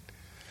 wait a minute.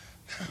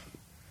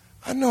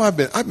 I know I've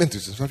been through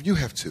some stuff. You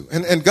have too.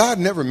 And God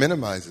never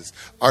minimizes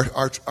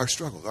our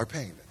struggles, our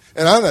pain.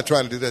 And I'm not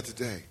trying to do that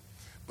today.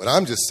 But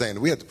I'm just saying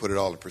that we have to put it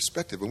all in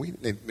perspective, and we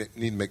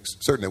need to make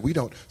certain that we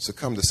don't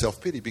succumb to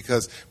self-pity,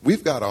 because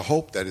we've got a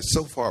hope that is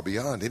so far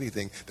beyond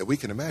anything that we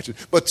can imagine.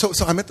 But so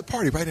I'm at the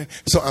party, right? And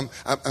so I'm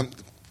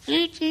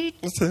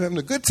having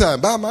a good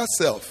time by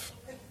myself.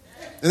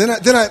 And then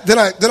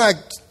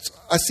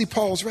I see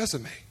Paul's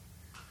resume.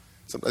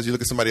 Sometimes you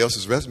look at somebody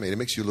else's resume, and it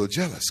makes you a little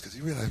jealous, because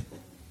you realize,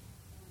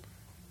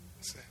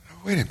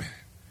 oh, wait a minute.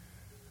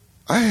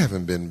 I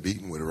haven't been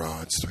beaten with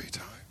rods 3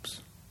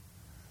 times.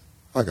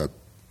 I got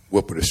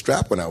whooped with a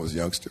strap when I was a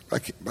youngster. I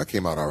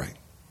came out all right.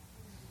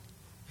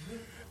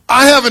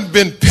 I haven't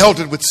been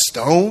pelted with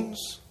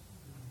stones.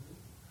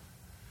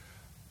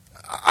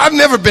 I've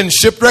never been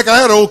shipwrecked. I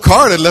had an old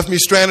car that left me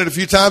stranded a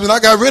few times, and I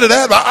got rid of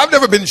that. But I've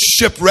never been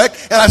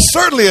shipwrecked, and I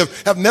certainly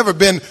have never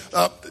been,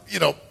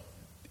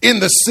 in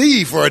the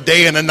sea for a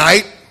day and a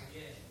night.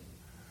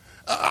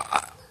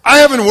 I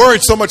haven't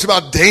worried so much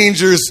about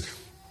dangers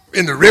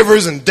in the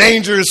rivers, and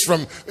dangers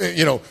from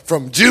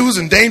Jews,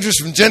 and dangers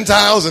from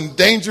Gentiles, and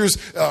dangers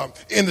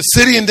in the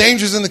city, and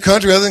dangers in the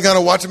country, other than kind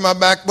of watching my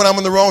back when I'm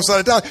on the wrong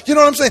side of town. You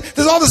know what I'm saying?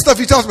 There's all this stuff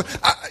he talks about.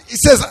 He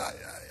says,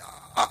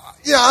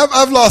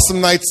 I've lost some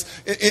nights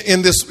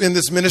in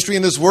this ministry,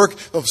 in this work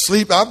of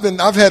sleep.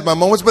 I've had my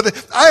moments,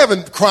 but I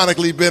haven't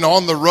chronically been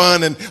on the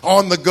run and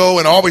on the go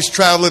and always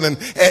traveling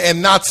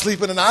and not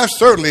sleeping. And I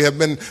certainly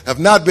have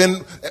not been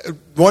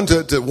one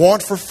to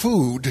want for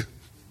food.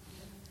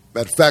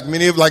 Matter of fact,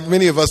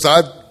 many of us,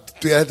 I've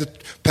had to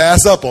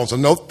pass up on, so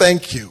no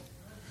thank you.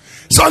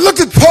 So I look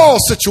at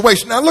Paul's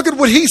situation. Now look at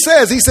what he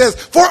says. He says,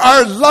 for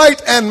our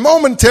light and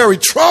momentary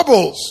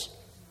troubles.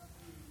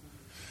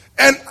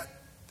 And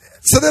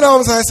so then all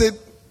of a sudden I said,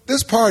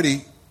 this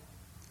party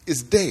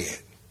is dead.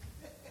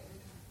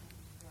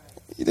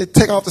 You need to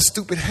take off the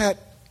stupid hat,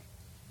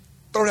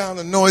 throw down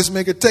the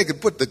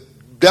noisemaker, put the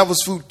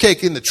devil's food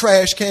cake in the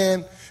trash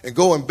can, and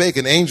go and bake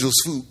an angel's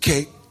food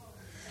cake.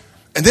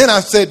 And then I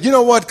said, you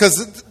know what,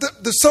 because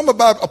there's something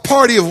about a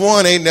party of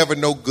one ain't never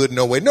no good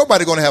no way.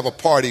 Nobody going to have a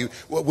party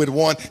with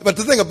one. But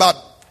the thing about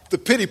the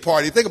pity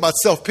party, think about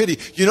self-pity,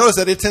 you notice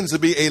that it tends to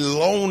be a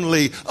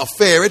lonely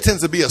affair. It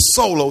tends to be a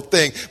solo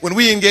thing. When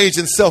we engage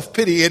in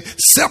self-pity, it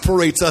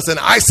separates us and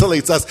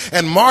isolates us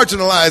and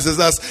marginalizes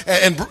us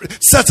and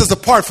sets us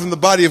apart from the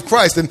body of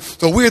Christ. And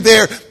so we're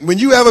there. When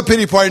you have a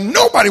pity party,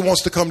 nobody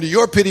wants to come to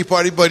your pity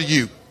party but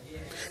you.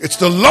 It's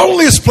the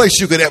loneliest place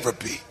you could ever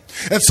be.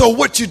 And so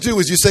what you do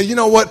is you say, you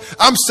know what?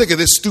 I'm sick of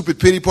this stupid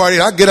pity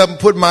party. I get up and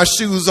put my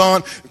shoes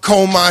on,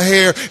 comb my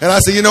hair, and I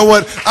say, you know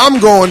what?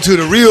 I'm going to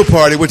the real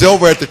party, which is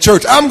over at the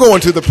church. I'm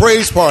going to the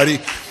praise party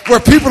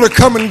where people are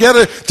coming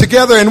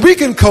together and we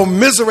can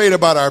commiserate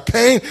about our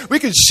pain. We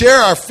can share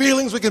our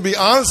feelings. We can be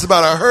honest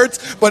about our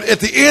hurts. But at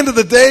the end of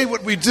the day,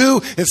 what we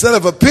do, instead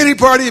of a pity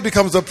party, it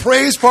becomes a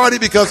praise party,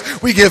 because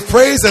we give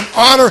praise and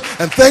honor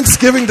and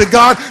thanksgiving to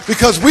God,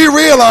 because we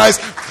realize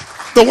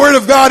the word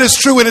of God is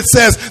true, and it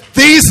says,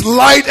 these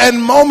light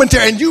and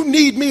momentary, and you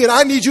need me and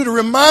I need you to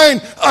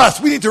remind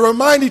us. We need to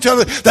remind each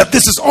other that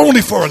this is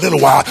only for a little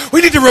while. We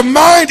need to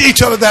remind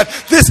each other that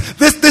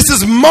this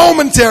is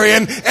momentary,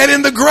 and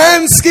in the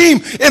grand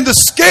scheme, in the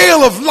scale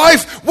of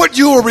life, what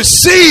you will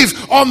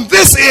receive on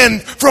this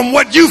end from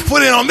what you've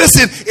put in on this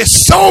end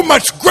is so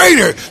much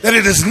greater that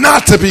it is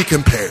not to be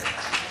compared.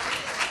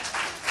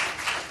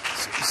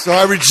 So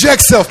I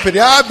reject self-pity.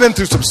 I've been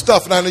through some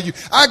stuff, and I know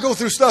I go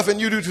through stuff, and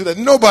you do too, that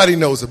nobody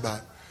knows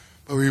about.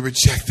 But we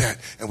reject that,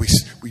 and we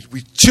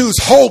choose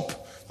hope,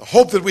 the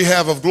hope that we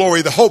have of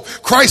glory, the hope,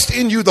 Christ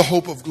in you, the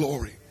hope of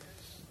glory.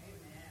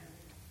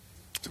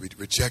 So we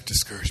reject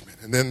discouragement.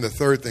 And then the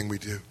third thing we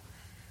do,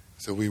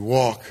 so we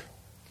walk.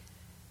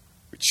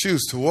 We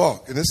choose to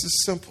walk, and this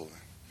is simple.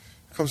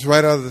 It comes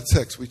right out of the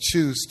text. We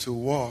choose to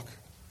walk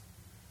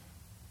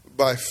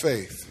by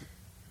faith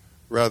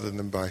rather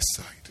than by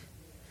sight.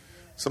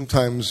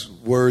 Sometimes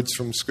words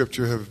from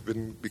Scripture have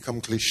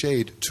become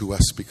cliched to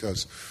us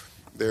because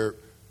they're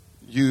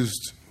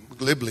used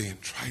glibly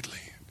and tritely.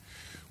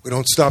 We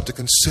don't stop to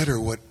consider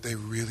what they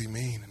really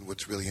mean and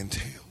what's really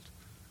entailed.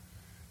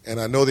 And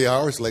I know the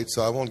hour is late,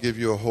 so I won't give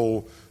you a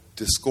whole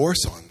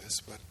discourse on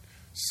this, but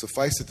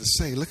suffice it to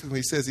say, look at what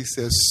he says. He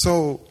says,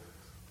 so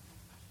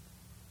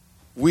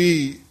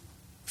we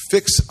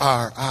fix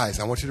our eyes.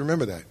 I want you to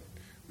remember that.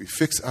 We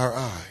fix our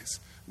eyes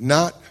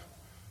not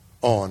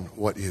on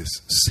what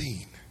is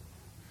seen,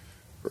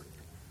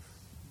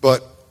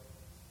 but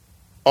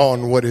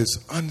on what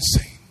is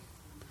unseen.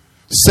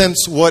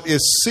 Since what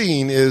is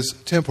seen is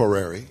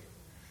temporary,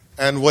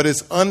 and what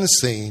is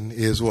unseen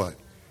is what?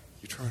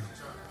 Eternal.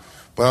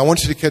 But I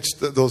want you to catch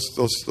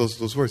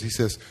those words. He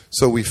says,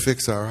 so we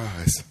fix our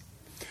eyes.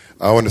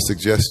 I want to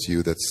suggest to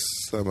you that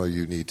some of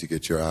you need to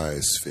get your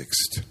eyes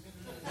fixed.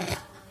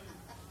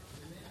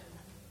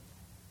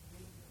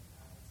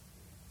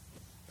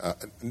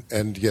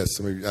 And yes,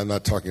 I'm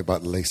not talking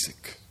about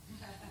LASIK.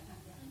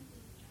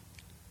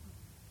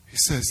 He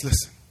says,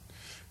 listen,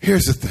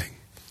 here's the thing.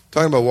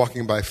 Talking about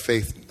walking by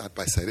faith, not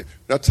by sight. We're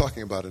not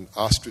talking about an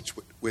ostrich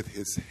with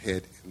his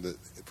head in the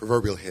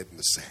proverbial head in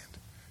the sand.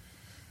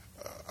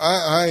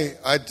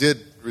 I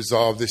did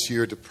resolve this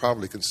year to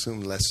probably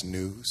consume less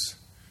news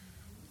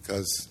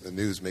because the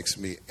news makes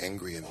me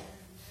angry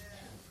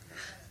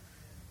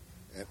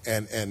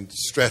and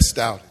stressed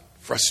out,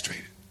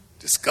 frustrated,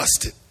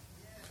 disgusted.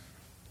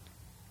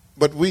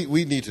 But we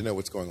need to know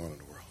what's going on in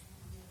the world.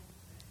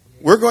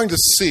 We're going to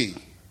see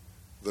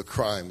the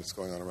crime that's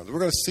going on around us. We're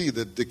going to see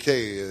the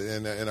decay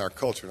in our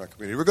culture, in our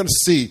community. We're going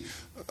to see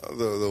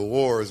the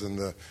wars and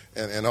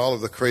all of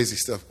the crazy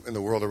stuff in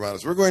the world around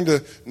us. We're going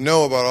to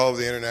know about all of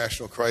the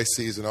international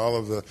crises and all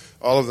of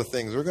the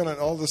things.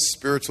 All the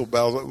spiritual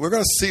battles. We're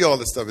going to see all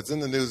this stuff. It's in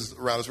the news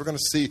around us. We're going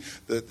to see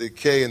the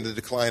decay and the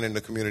decline in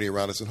the community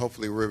around us, and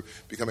hopefully we're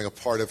becoming a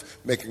part of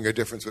making a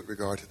difference with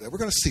regard to that. We're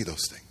going to see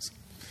those things.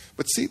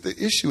 But see, the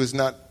issue is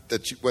not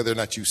whether or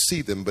not you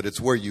see them, but it's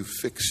where you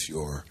fix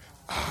your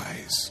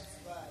eyes.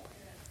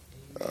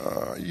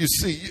 You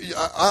see,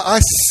 I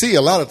see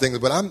a lot of things,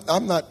 but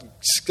I'm not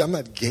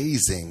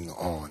gazing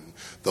on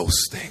those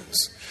things.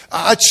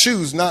 I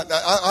choose not.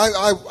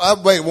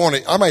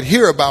 I might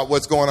hear about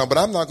what's going on, but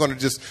I'm not going to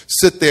just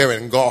sit there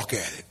and gawk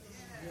at it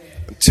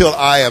until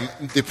I am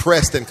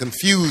depressed and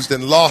confused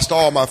and lost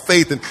all my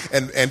faith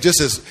and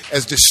just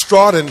as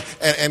distraught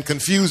and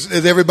confused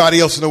as everybody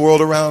else in the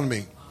world around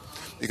me.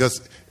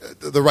 Because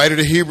the writer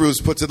to Hebrews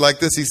puts it like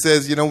this. He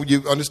says,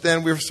 you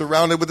understand we're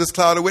surrounded with this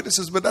cloud of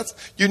witnesses, but that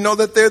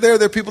they're there.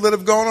 There are people that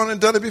have gone on and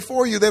done it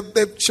before you.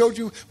 They've showed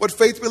you what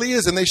faith really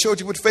is, and they showed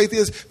you what faith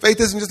is. Faith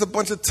isn't just a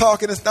bunch of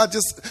talk, and it's not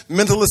just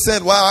mental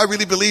assent. Wow, I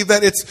really believe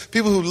that. It's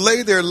people who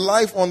lay their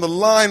life on the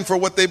line for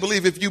what they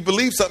believe. If you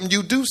believe something,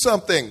 you do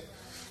something.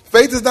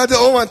 Faith is not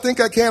just, I think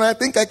I can,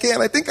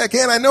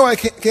 I know I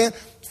can.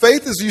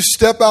 Faith is you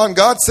step out and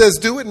God says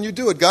do it, and you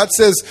do it. God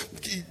says,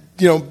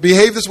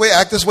 behave this way,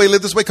 act this way,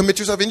 live this way, commit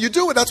yourself, and you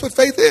do it. That's what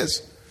faith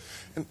is.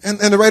 And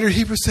the writer of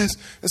Hebrews says,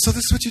 and so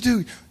this is what you do.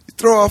 You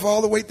throw off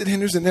all the weight that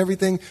hinders and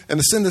everything, and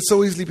the sin that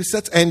so easily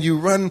besets, and you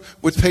run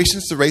with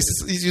patience the race.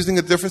 He's using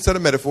a different set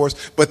of metaphors,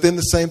 but then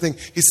the same thing.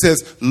 He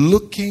says,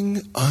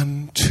 looking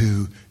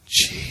unto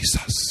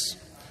Jesus,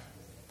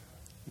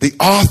 the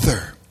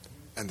author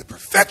and the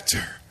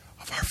perfecter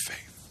of our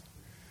faith.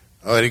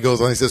 Oh, and he goes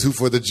on, he says, who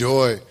for the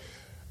joy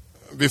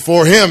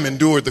before him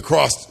endured the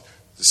cross,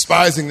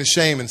 despising the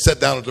shame, and sat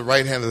down at the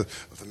right hand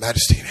of the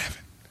majesty in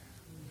heaven.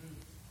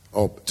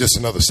 Oh, just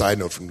another side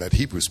note from that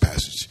Hebrews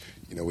passage.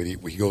 When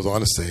he goes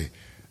on to say,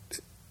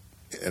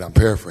 and I'm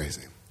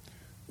paraphrasing,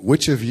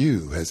 which of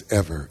you has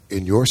ever,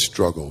 in your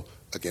struggle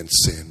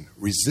against sin,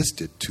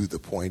 resisted to the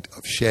point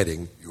of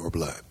shedding your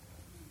blood?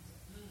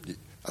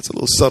 That's a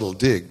little subtle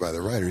dig by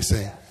the writer. He's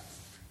saying,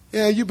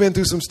 yeah, you've been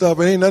through some stuff,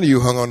 but ain't none of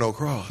you hung on no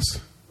cross.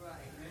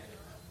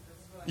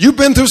 You've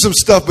been through some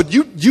stuff, but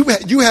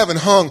you haven't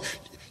hung.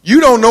 You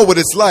don't know what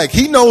it's like.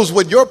 He knows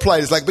what your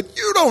plight is like, but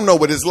you don't know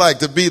what it's like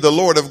to be the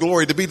Lord of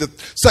glory, to be the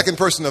second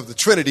person of the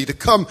Trinity, to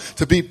come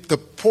to be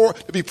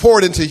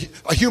poured into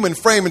a human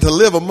frame and to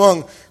live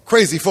among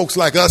crazy folks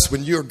like us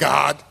when you're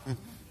God.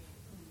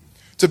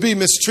 To be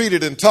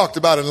mistreated and talked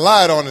about and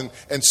lied on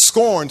and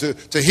scorned,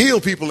 to heal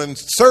people and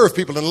serve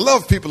people and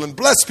love people and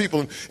bless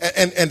people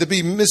and to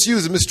be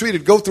misused and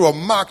mistreated, go through a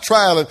mock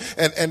trial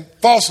and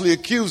falsely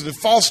accused and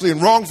falsely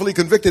and wrongfully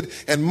convicted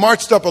and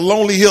marched up a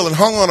lonely hill and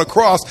hung on a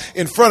cross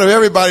in front of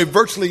everybody,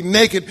 virtually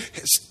naked,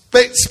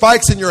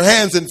 spikes in your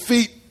hands and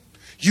feet.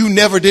 You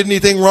never did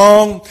anything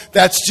wrong.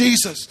 That's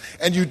Jesus.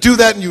 And you do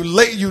that and you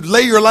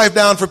lay your life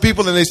down for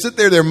people and they sit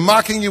there, they're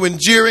mocking you and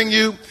jeering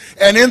you.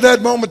 And in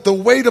that moment, the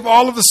weight of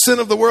all of the sin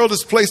of the world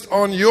is placed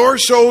on your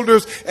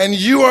shoulders, and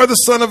you are the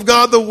Son of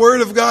God, the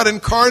Word of God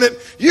incarnate.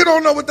 You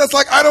don't know what that's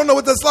like. I don't know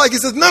what that's like. He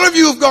says, none of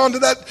you have gone to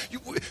that.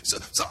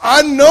 So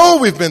I know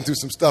we've been through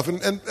some stuff.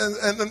 And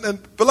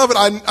beloved,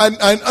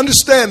 I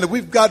understand that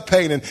we've got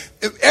pain. And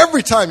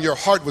every time your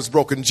heart was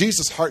broken,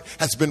 Jesus' heart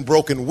has been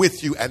broken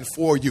with you and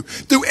for you.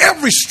 Through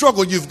every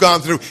struggle you've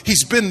gone through,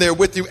 he's been there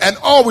with you and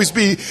always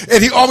be,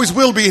 and he always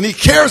will be. And he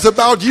cares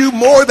about you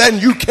more than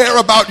you care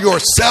about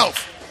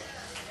yourself.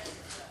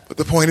 But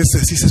the point is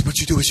this, he says, what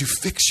you do is you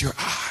fix your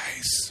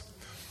eyes.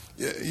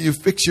 You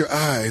fix your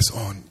eyes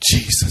on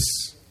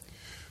Jesus.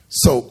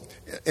 So,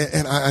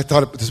 and I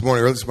thought this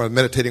morning, earlier this morning,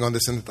 meditating on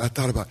this, and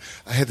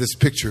I had this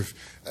picture of,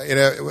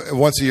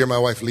 once a year my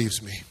wife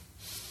leaves me.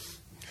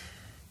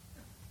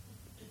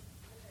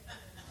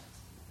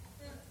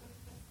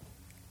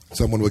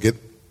 Someone will get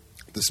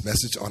this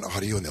message on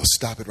audio and they'll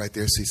stop it right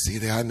there. See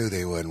there, I knew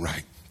they wasn't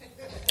right.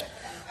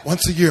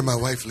 Once a year, my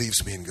wife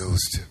leaves me and goes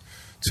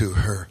to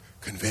her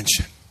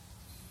convention.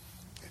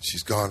 And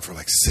she's gone for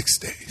like 6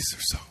 days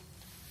or so.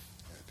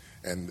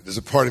 And there's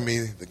a part of me,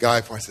 the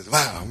guy part says,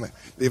 wow, I'm going to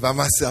live by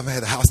myself. I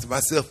had a house to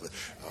myself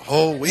for a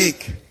whole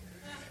week.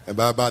 And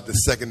by about the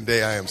second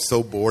day, I am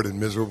so bored and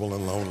miserable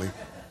and lonely.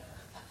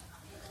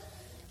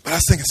 But I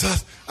was thinking, so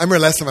I remember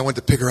last time I went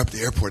to pick her up at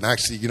the airport, and I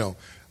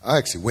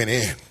actually went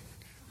in.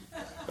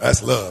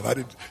 That's love. I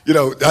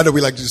know we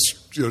like to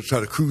just, try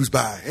to cruise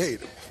by. Hey,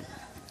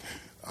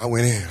 I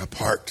went in, I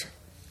parked,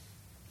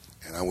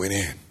 and I went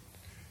in.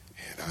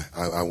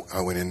 And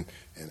I went in,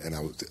 and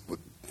I was,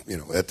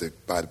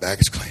 by the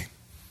baggage claim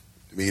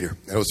to meet her.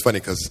 And it was funny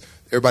because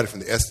everybody from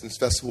the Essence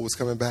Festival was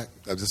coming back.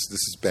 This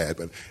is bad,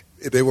 but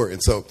they were.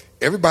 And so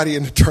everybody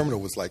in the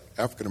terminal was like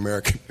African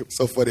American. It was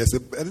so funny. I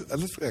said, I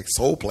look like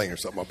Soul Plane or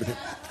something up in here.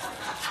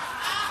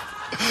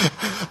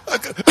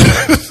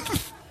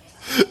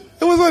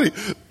 It was funny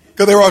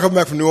because they were all coming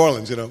back from New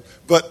Orleans,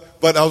 But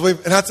I was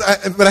waiting,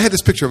 but I had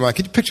this picture in mind.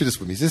 Can you picture this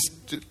with me? Just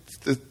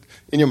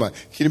in your mind.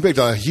 Can you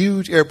picture a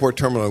huge airport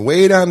terminal, and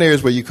way down there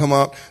is where you come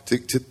out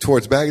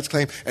towards baggage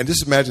claim, and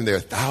just imagine there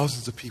are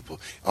thousands of people.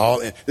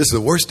 This is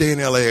the worst day in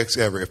LAX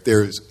ever, if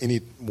there is any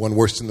one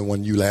worse than the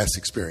one you last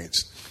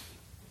experienced.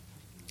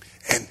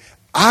 And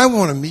I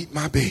want to meet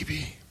my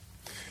baby.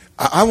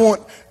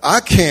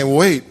 I can't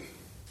wait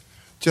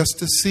just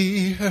to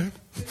see her.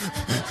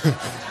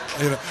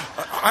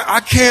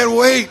 I can't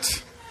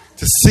wait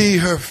to see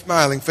her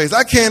smiling face.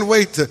 I can't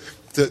wait to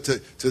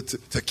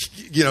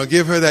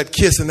give her that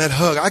kiss and that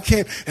hug. I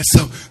can't. And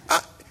so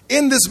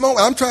in this moment,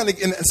 I'm trying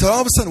to, and so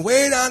all of a sudden,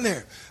 way down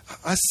there,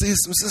 I see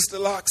some Sister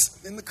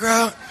Locks in the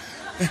crowd.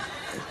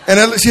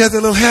 And she has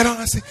that little hat on.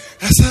 I say,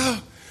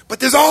 but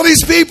there's all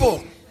these people.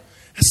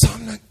 And so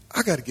I'm like,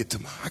 I got to get to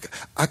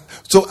I'm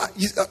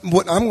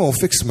going to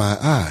fix my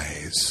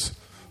eyes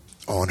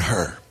on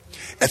her.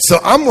 And so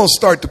I'm going to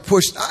start to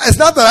push. It's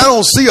not that I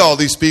don't see all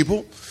these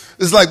people.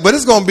 It's like, but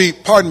it's going to be,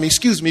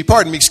 excuse me,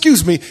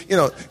 excuse me,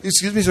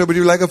 sir, would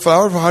you like a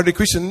flower for Hardy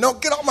Christian? No,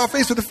 get off my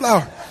face with the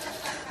flower.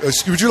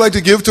 Would you like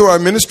to give to our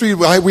ministry?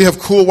 We have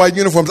cool white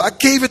uniforms. I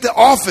gave it to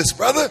office,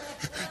 brother.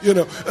 I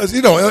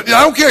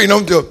don't care.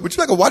 Would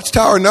you like a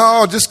watchtower?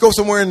 No, just go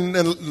somewhere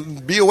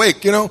and be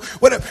awake.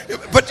 Whatever.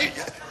 But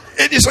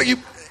it's like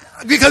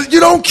because you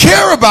don't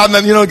care about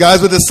them.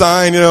 Guys with a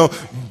sign.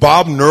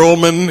 Bob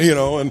Nerlman.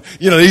 And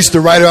they used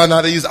to write out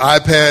how to use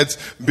iPads.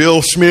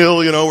 Bill Schmiel.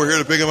 We're here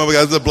to pick him up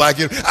because of the black.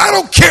 I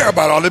don't care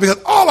about all that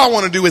because all I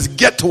want to do is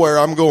get to where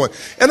I'm going.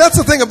 And that's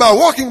the thing about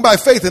walking by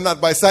faith and not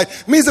by sight.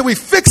 It means that we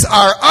fix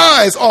our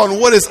eyes on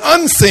what is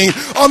unseen,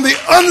 on the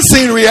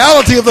unseen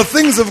reality of the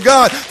things of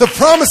God, the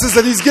promises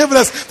that He's given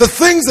us, the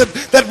things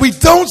that we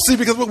don't see,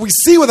 because what we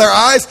see with our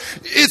eyes,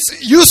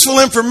 it's useful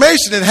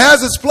information. It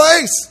has its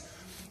place.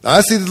 Now,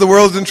 I see that the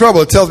world's in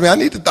trouble. It tells me I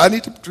need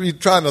to be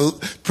trying to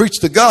preach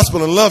the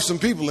gospel and love some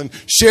people and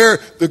share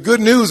the good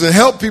news and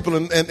help people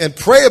and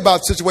pray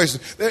about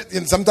situations.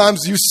 And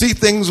sometimes you see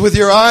things with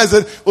your eyes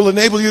that will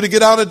enable you to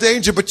get out of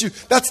danger, but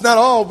that's not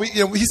all.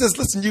 He says,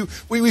 listen,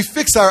 we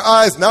fix our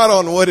eyes not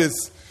on what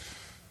is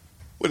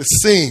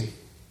seen,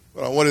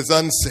 but on what is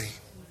unseen.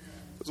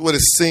 Because what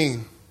is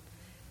seen,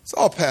 it's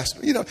all past.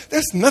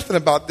 There's nothing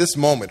about this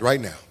moment right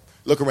now.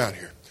 Look around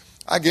here.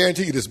 I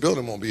guarantee you this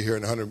building won't be here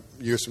in 100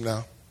 years from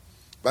now.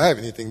 If I have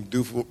anything to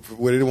do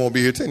with it, it won't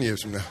be here 10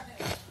 years from now.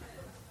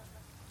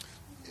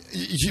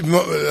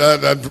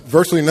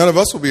 Virtually none of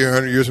us will be here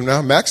 100 years from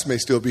now. Max may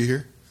still be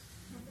here.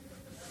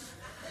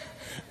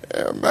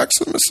 Yeah,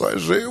 Maximus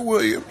Isaiah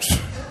Williams.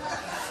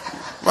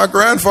 My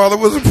grandfather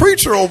was a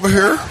preacher over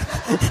here.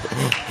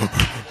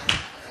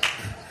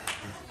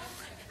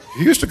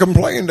 He used to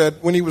complain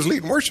that when he was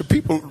leading worship,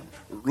 people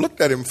looked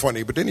at him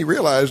funny, but then he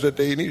realized that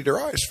they needed their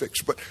eyes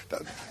fixed. But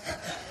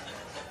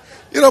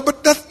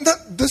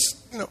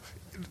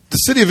the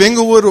city of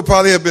Inglewood would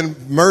probably have been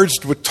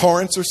merged with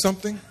Torrance or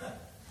something.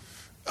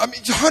 I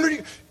mean, 100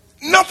 years,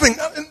 nothing.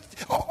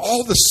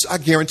 All this, I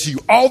guarantee you,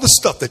 all the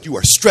stuff that you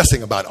are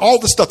stressing about, all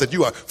the stuff that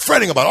you are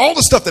fretting about, all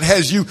the stuff that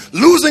has you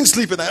losing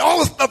sleep at night, all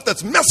the stuff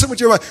that's messing with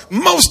your mind,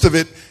 most of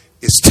it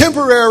is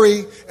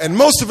temporary, and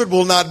most of it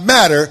will not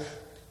matter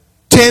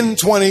 10,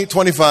 20,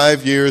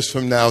 25 years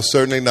from now,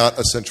 certainly not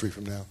a century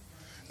from now.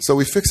 So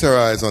we fix our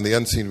eyes on the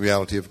unseen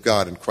reality of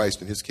God and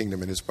Christ and His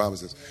kingdom and His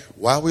promises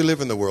while we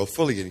live in the world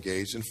fully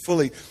engaged and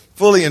fully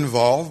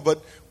involved,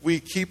 but we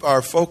keep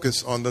our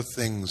focus on the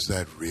things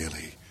that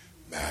really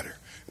matter.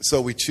 And so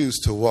we choose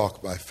to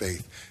walk by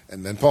faith.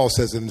 And then Paul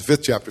says in the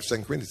 5th chapter of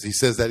 2 Corinthians, he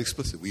says that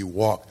explicitly. We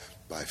walk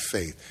by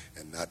faith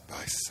and not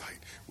by sight.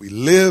 We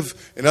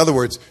live, in other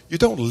words, you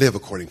don't live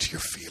according to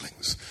your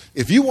feelings.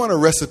 If you want a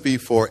recipe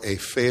for a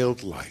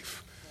failed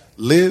life,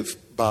 live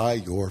by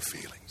your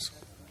feelings.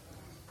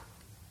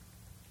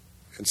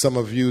 And some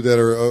of you that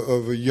are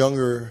of a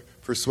younger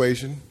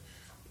persuasion,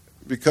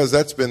 because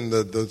that's been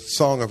the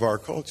song of our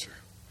culture.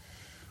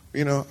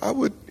 I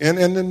would, and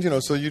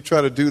then, so you try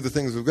to do the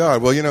things of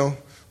God. Well,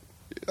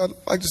 I'd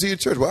like to see you at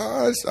church.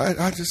 Well,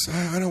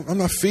 I'm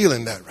not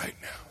feeling that right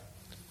now.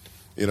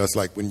 You know, it's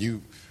like when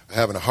you are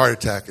having a heart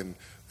attack and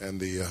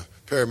the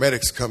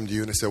paramedics come to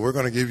you and they say, we're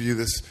going to give you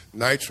this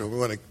nitro,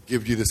 we're going to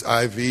give you this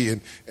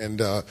IV and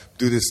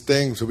do this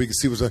thing so we can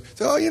see what's going on.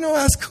 So,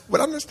 that's cool,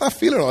 but I'm just not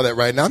feeling all that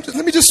right now.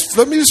 Let me just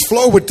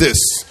flow with this.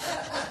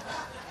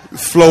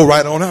 Flow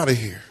right on out of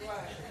here.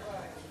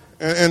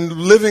 And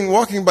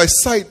walking by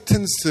sight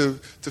tends to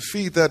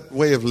feed that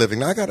way of living.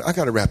 Now, I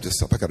got to wrap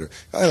this up. I got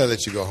to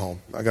let you go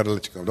home. I got to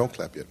let you go. Don't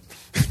clap yet.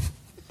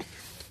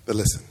 But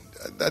listen,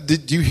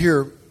 do you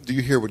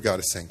hear what God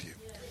is saying to you?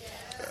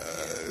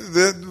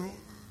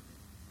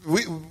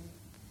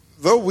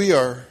 Though we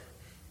are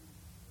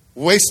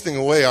wasting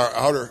away,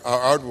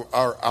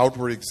 our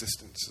outward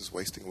existence is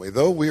wasting away.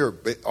 Though we are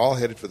all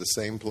headed for the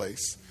same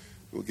place,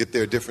 we'll get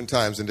there at different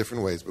times in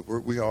different ways, but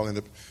we all end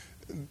up.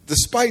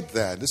 Despite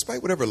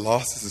whatever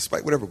losses,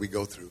 despite whatever we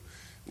go through,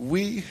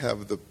 we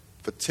have the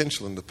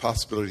potential and the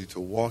possibility to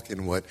walk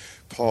in what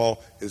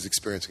Paul is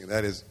experiencing, and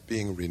that is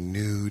being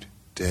renewed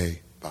day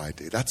by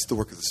day. That's the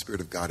work of the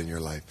Spirit of God in your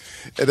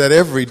life. And that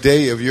every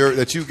day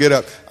that you get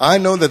up, I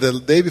know that the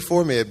day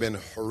before may have been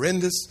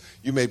horrendous.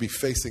 You may be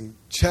facing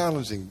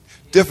challenging,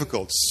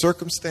 difficult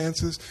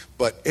circumstances,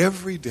 but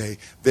every day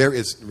there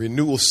is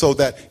renewal so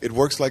that it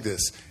works like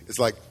this. It's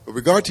like, with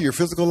regard to your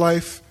physical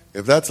life,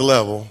 if that's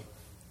level,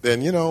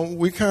 then,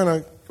 we kind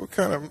of,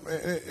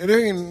 it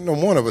ain't no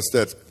one of us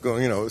that's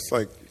going, it's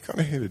like, you kind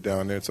of hit it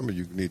down there. Some of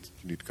you need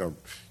to come,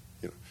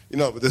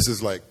 but this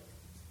is like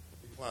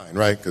decline,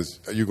 right? Because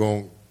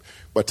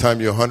by the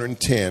time you're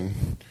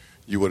 110,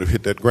 you would have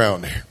hit that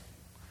ground there.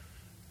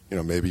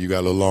 Maybe you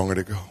got a little longer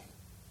to go.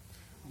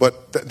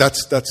 But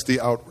that's the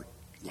outward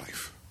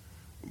life.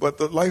 But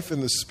the life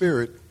in the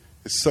Spirit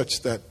is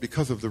such that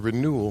because of the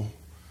renewal,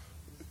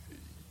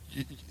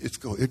 it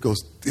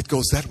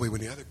goes that way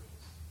when the other goes.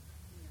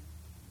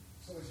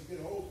 So as you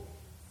get older,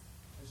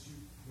 as you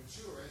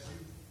mature, as you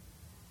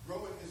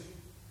grow, as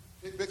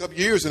you pick up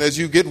years, and as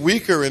you get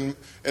weaker and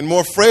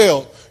more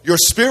frail, your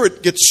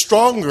spirit gets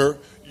stronger,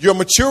 your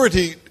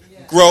maturity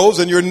grows,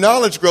 and your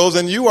knowledge grows,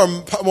 and you are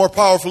more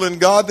powerful in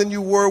God than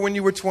you were when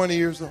you were 20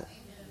 years old.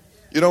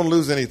 You don't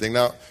lose anything.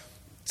 Now,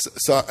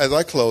 so as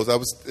I close, I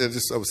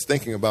was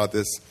thinking about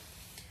this.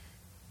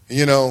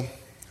 I know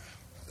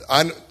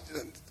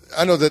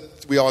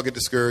that we all get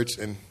discouraged,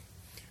 and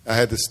I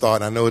had this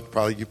thought. I know you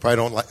probably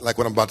don't like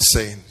what I'm about to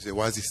say. And you say,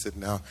 why is he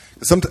sitting down?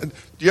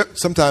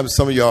 Sometimes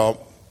some of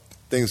y'all,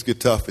 things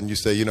get tough, and you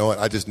say, you know what,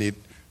 I just need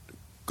to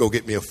go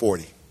get me a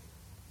 40.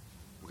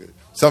 Okay.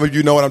 Some of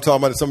you know what I'm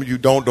talking about, and some of you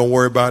don't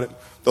worry about it.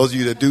 Those of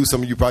you that do,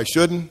 some of you probably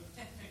shouldn't.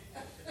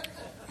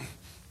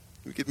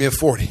 Get me a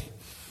 40.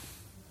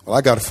 Well,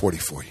 I got a 40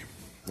 for you,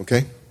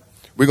 okay?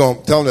 We're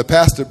going to tell them the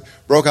pastor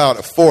broke out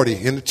a 40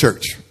 in the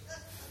church.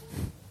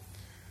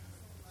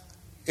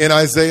 In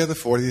Isaiah, the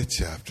 40th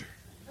chapter.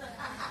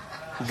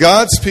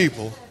 God's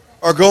people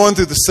are going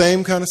through the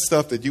same kind of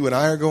stuff that you and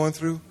I are going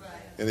through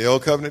in the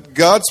Old Covenant.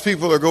 God's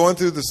people are going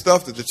through the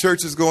stuff that the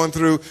church is going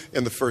through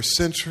in the first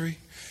century.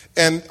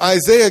 And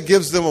Isaiah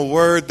gives them a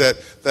word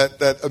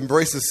that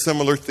embraces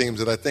similar themes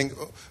that I think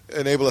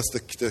enable us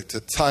to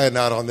tie a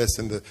knot on this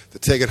and to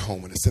take it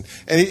home with us.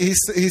 And he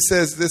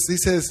says this, he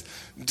says,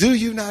 do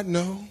you not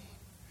know?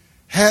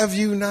 Have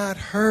you not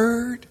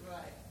heard?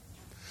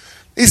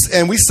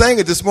 And we sang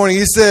it this morning.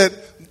 He said,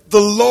 the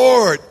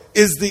Lord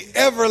is the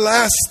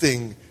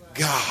everlasting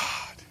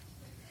God.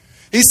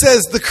 He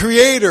says, the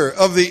creator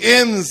of the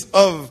ends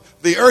of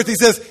the earth. He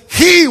says,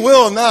 he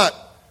will not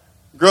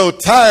grow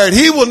tired.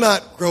 He will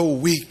not grow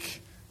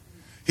weak.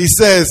 He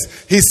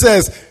says,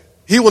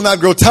 he will not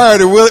grow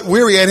tired or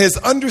weary, and his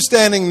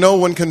understanding no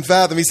one can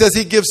fathom. He says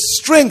he gives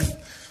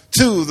strength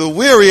to the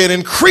weary and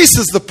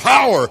increases the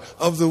power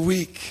of the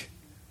weak.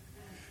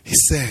 He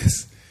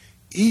says,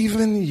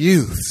 even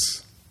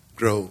youths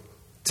grow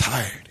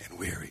tired and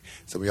weary.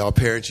 Some of y'all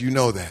parents, you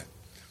know that.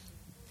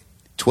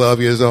 12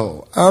 years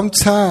old. I'm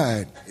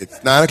tired.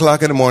 It's 9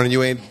 o'clock in the morning.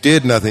 You ain't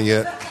did nothing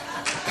yet.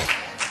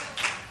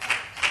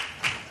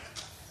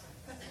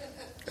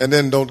 And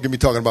then don't get me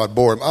talking about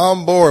boredom.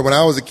 I'm bored. When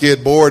I was a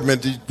kid, bored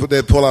meant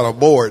they'd pull out a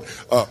board.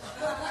 But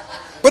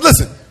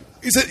listen,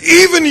 he said,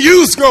 even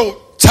youths grow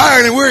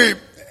tired and weary,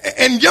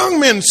 and young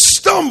men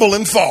stumble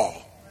and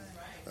fall.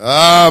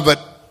 But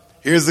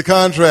here's the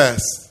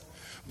contrast.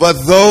 But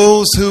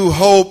those who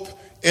hope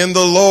in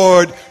the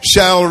Lord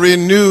shall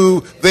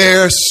renew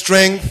their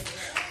strength.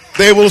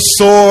 They will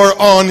soar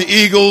on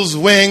eagle's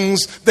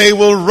wings. They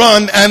will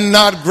run and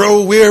not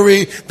grow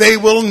weary. They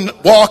will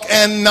walk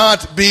and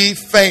not be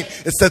faint.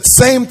 It's that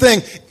same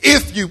thing.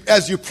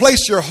 As you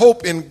place your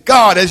hope in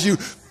God, as you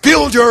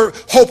Build your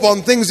hope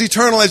on things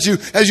eternal as you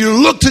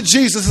look to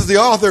Jesus as the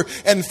author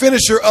and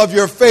finisher of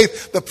your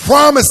faith. The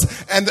promise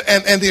and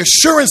the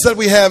assurance that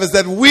we have is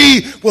that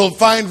we will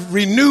find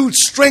renewed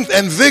strength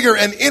and vigor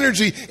and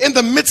energy in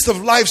the midst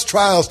of life's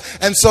trials.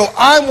 And so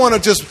I want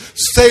to just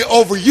say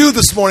over you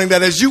this morning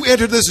that as you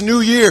enter this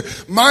new year,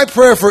 my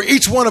prayer for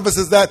each one of us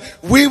is that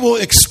we will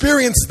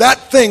experience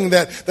that thing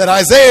that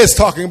Isaiah is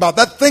talking about,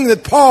 that thing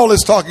that Paul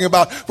is talking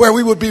about, where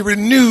we would be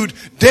renewed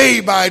day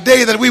by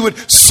day, that we would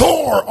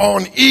soar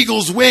on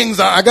eagle's wings.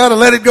 I got to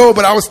let it go,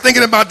 but I was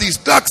thinking about these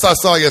ducks I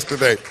saw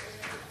yesterday.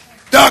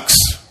 Ducks.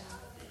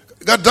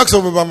 Got ducks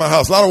over by my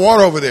house. A lot of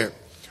water over there.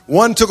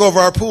 One took over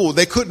our pool.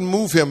 They couldn't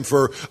move him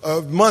for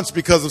months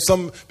because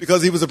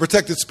he was a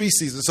protected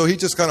species, and so he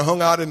just kind of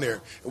hung out in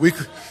there.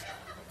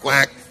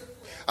 Quack.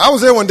 I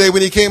was there one day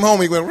when he came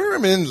home. He went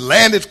and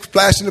landed,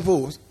 splashed in the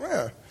pool.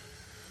 Yeah.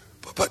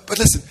 But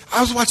listen, I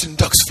was watching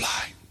ducks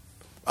fly.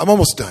 I'm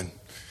almost done,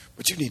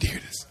 but you need to hear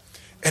this.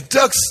 And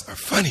ducks are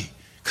funny.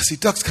 Because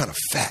ducks kind of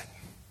fat.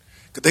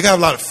 They got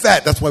a lot of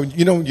fat. That's why,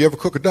 when you ever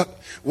cook a duck,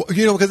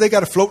 because they got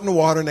to float in the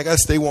water and they got to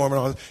stay warm and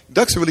all that.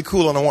 Ducks are really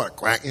cool on the water.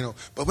 Quack,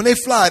 But when they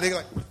fly,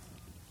 they're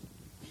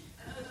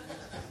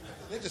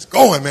just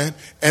going, man.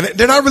 And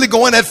they're not really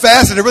going that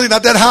fast and they're really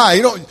not that high.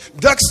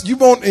 Ducks, you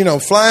won't,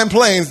 flying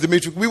planes,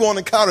 Dimitri, we won't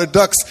encounter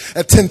ducks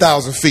at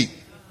 10,000 feet.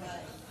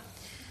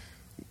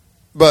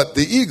 But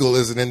the eagle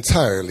is an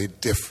entirely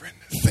different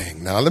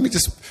thing. Now, let me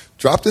just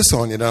drop this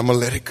on you and I'm going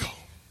to let it go.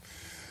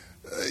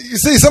 You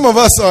see, some of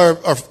us are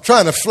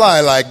trying to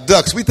fly like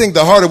ducks. We think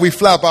the harder we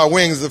flap our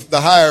wings, the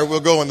higher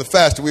we'll go and the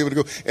faster we would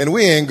go. And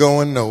we ain't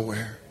going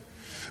nowhere.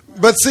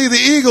 But see, the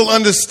eagle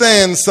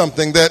understands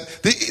something,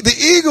 that the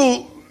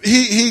eagle,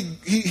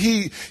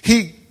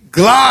 he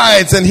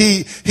glides and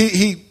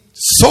he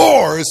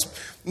soars,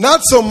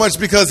 not so much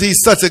because he's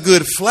such a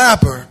good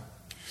flapper,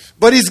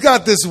 but he's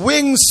got this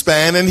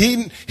wingspan, and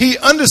he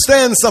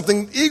understands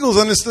something. Eagles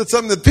understood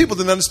something that people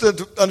didn't understand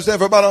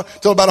for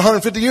until about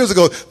 150 years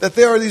ago, that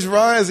there are these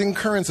rising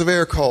currents of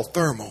air called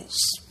thermals.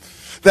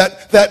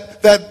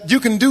 That you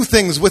can do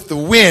things with the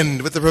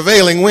wind, with the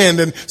prevailing wind.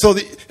 And so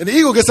the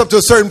eagle gets up to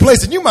a certain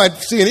place, and you might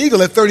see an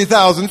eagle at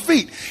 30,000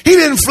 feet. He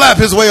didn't flap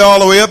his way all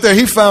the way up there.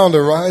 He found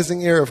a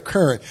rising air of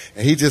current,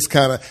 and he just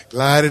kind of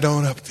glided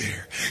on up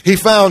there. He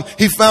found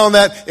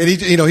that, and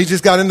he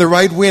just got in the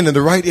right wind and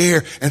the right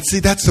air. And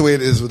see, that's the way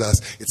it is with us.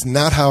 It's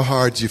not how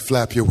hard you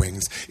flap your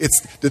wings. It's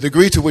the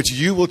degree to which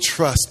you will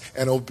trust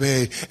and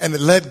obey and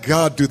let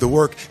God do the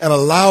work and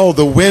allow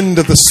the wind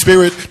of the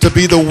Spirit to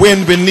be the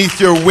wind beneath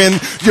your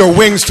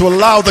wings, to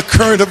allow the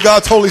current of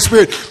God's Holy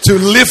Spirit to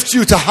lift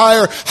you to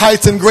higher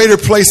heights and greater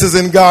places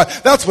in God.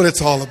 That's what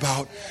it's all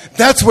about.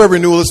 That's where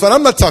renewal is found.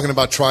 I'm not talking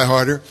about try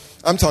harder.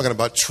 I'm talking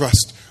about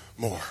trust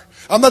more.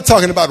 I'm not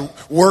talking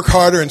about work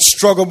harder and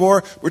struggle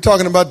more. We're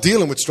talking about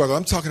dealing with struggle.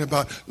 I'm talking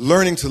about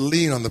learning to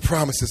lean on the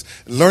promises,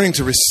 learning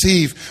to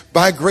receive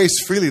by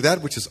grace freely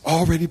that which has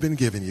already been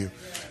given you.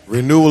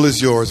 Renewal is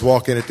yours.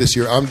 Walk in it this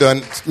year. I'm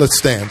done. Let's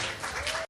stand.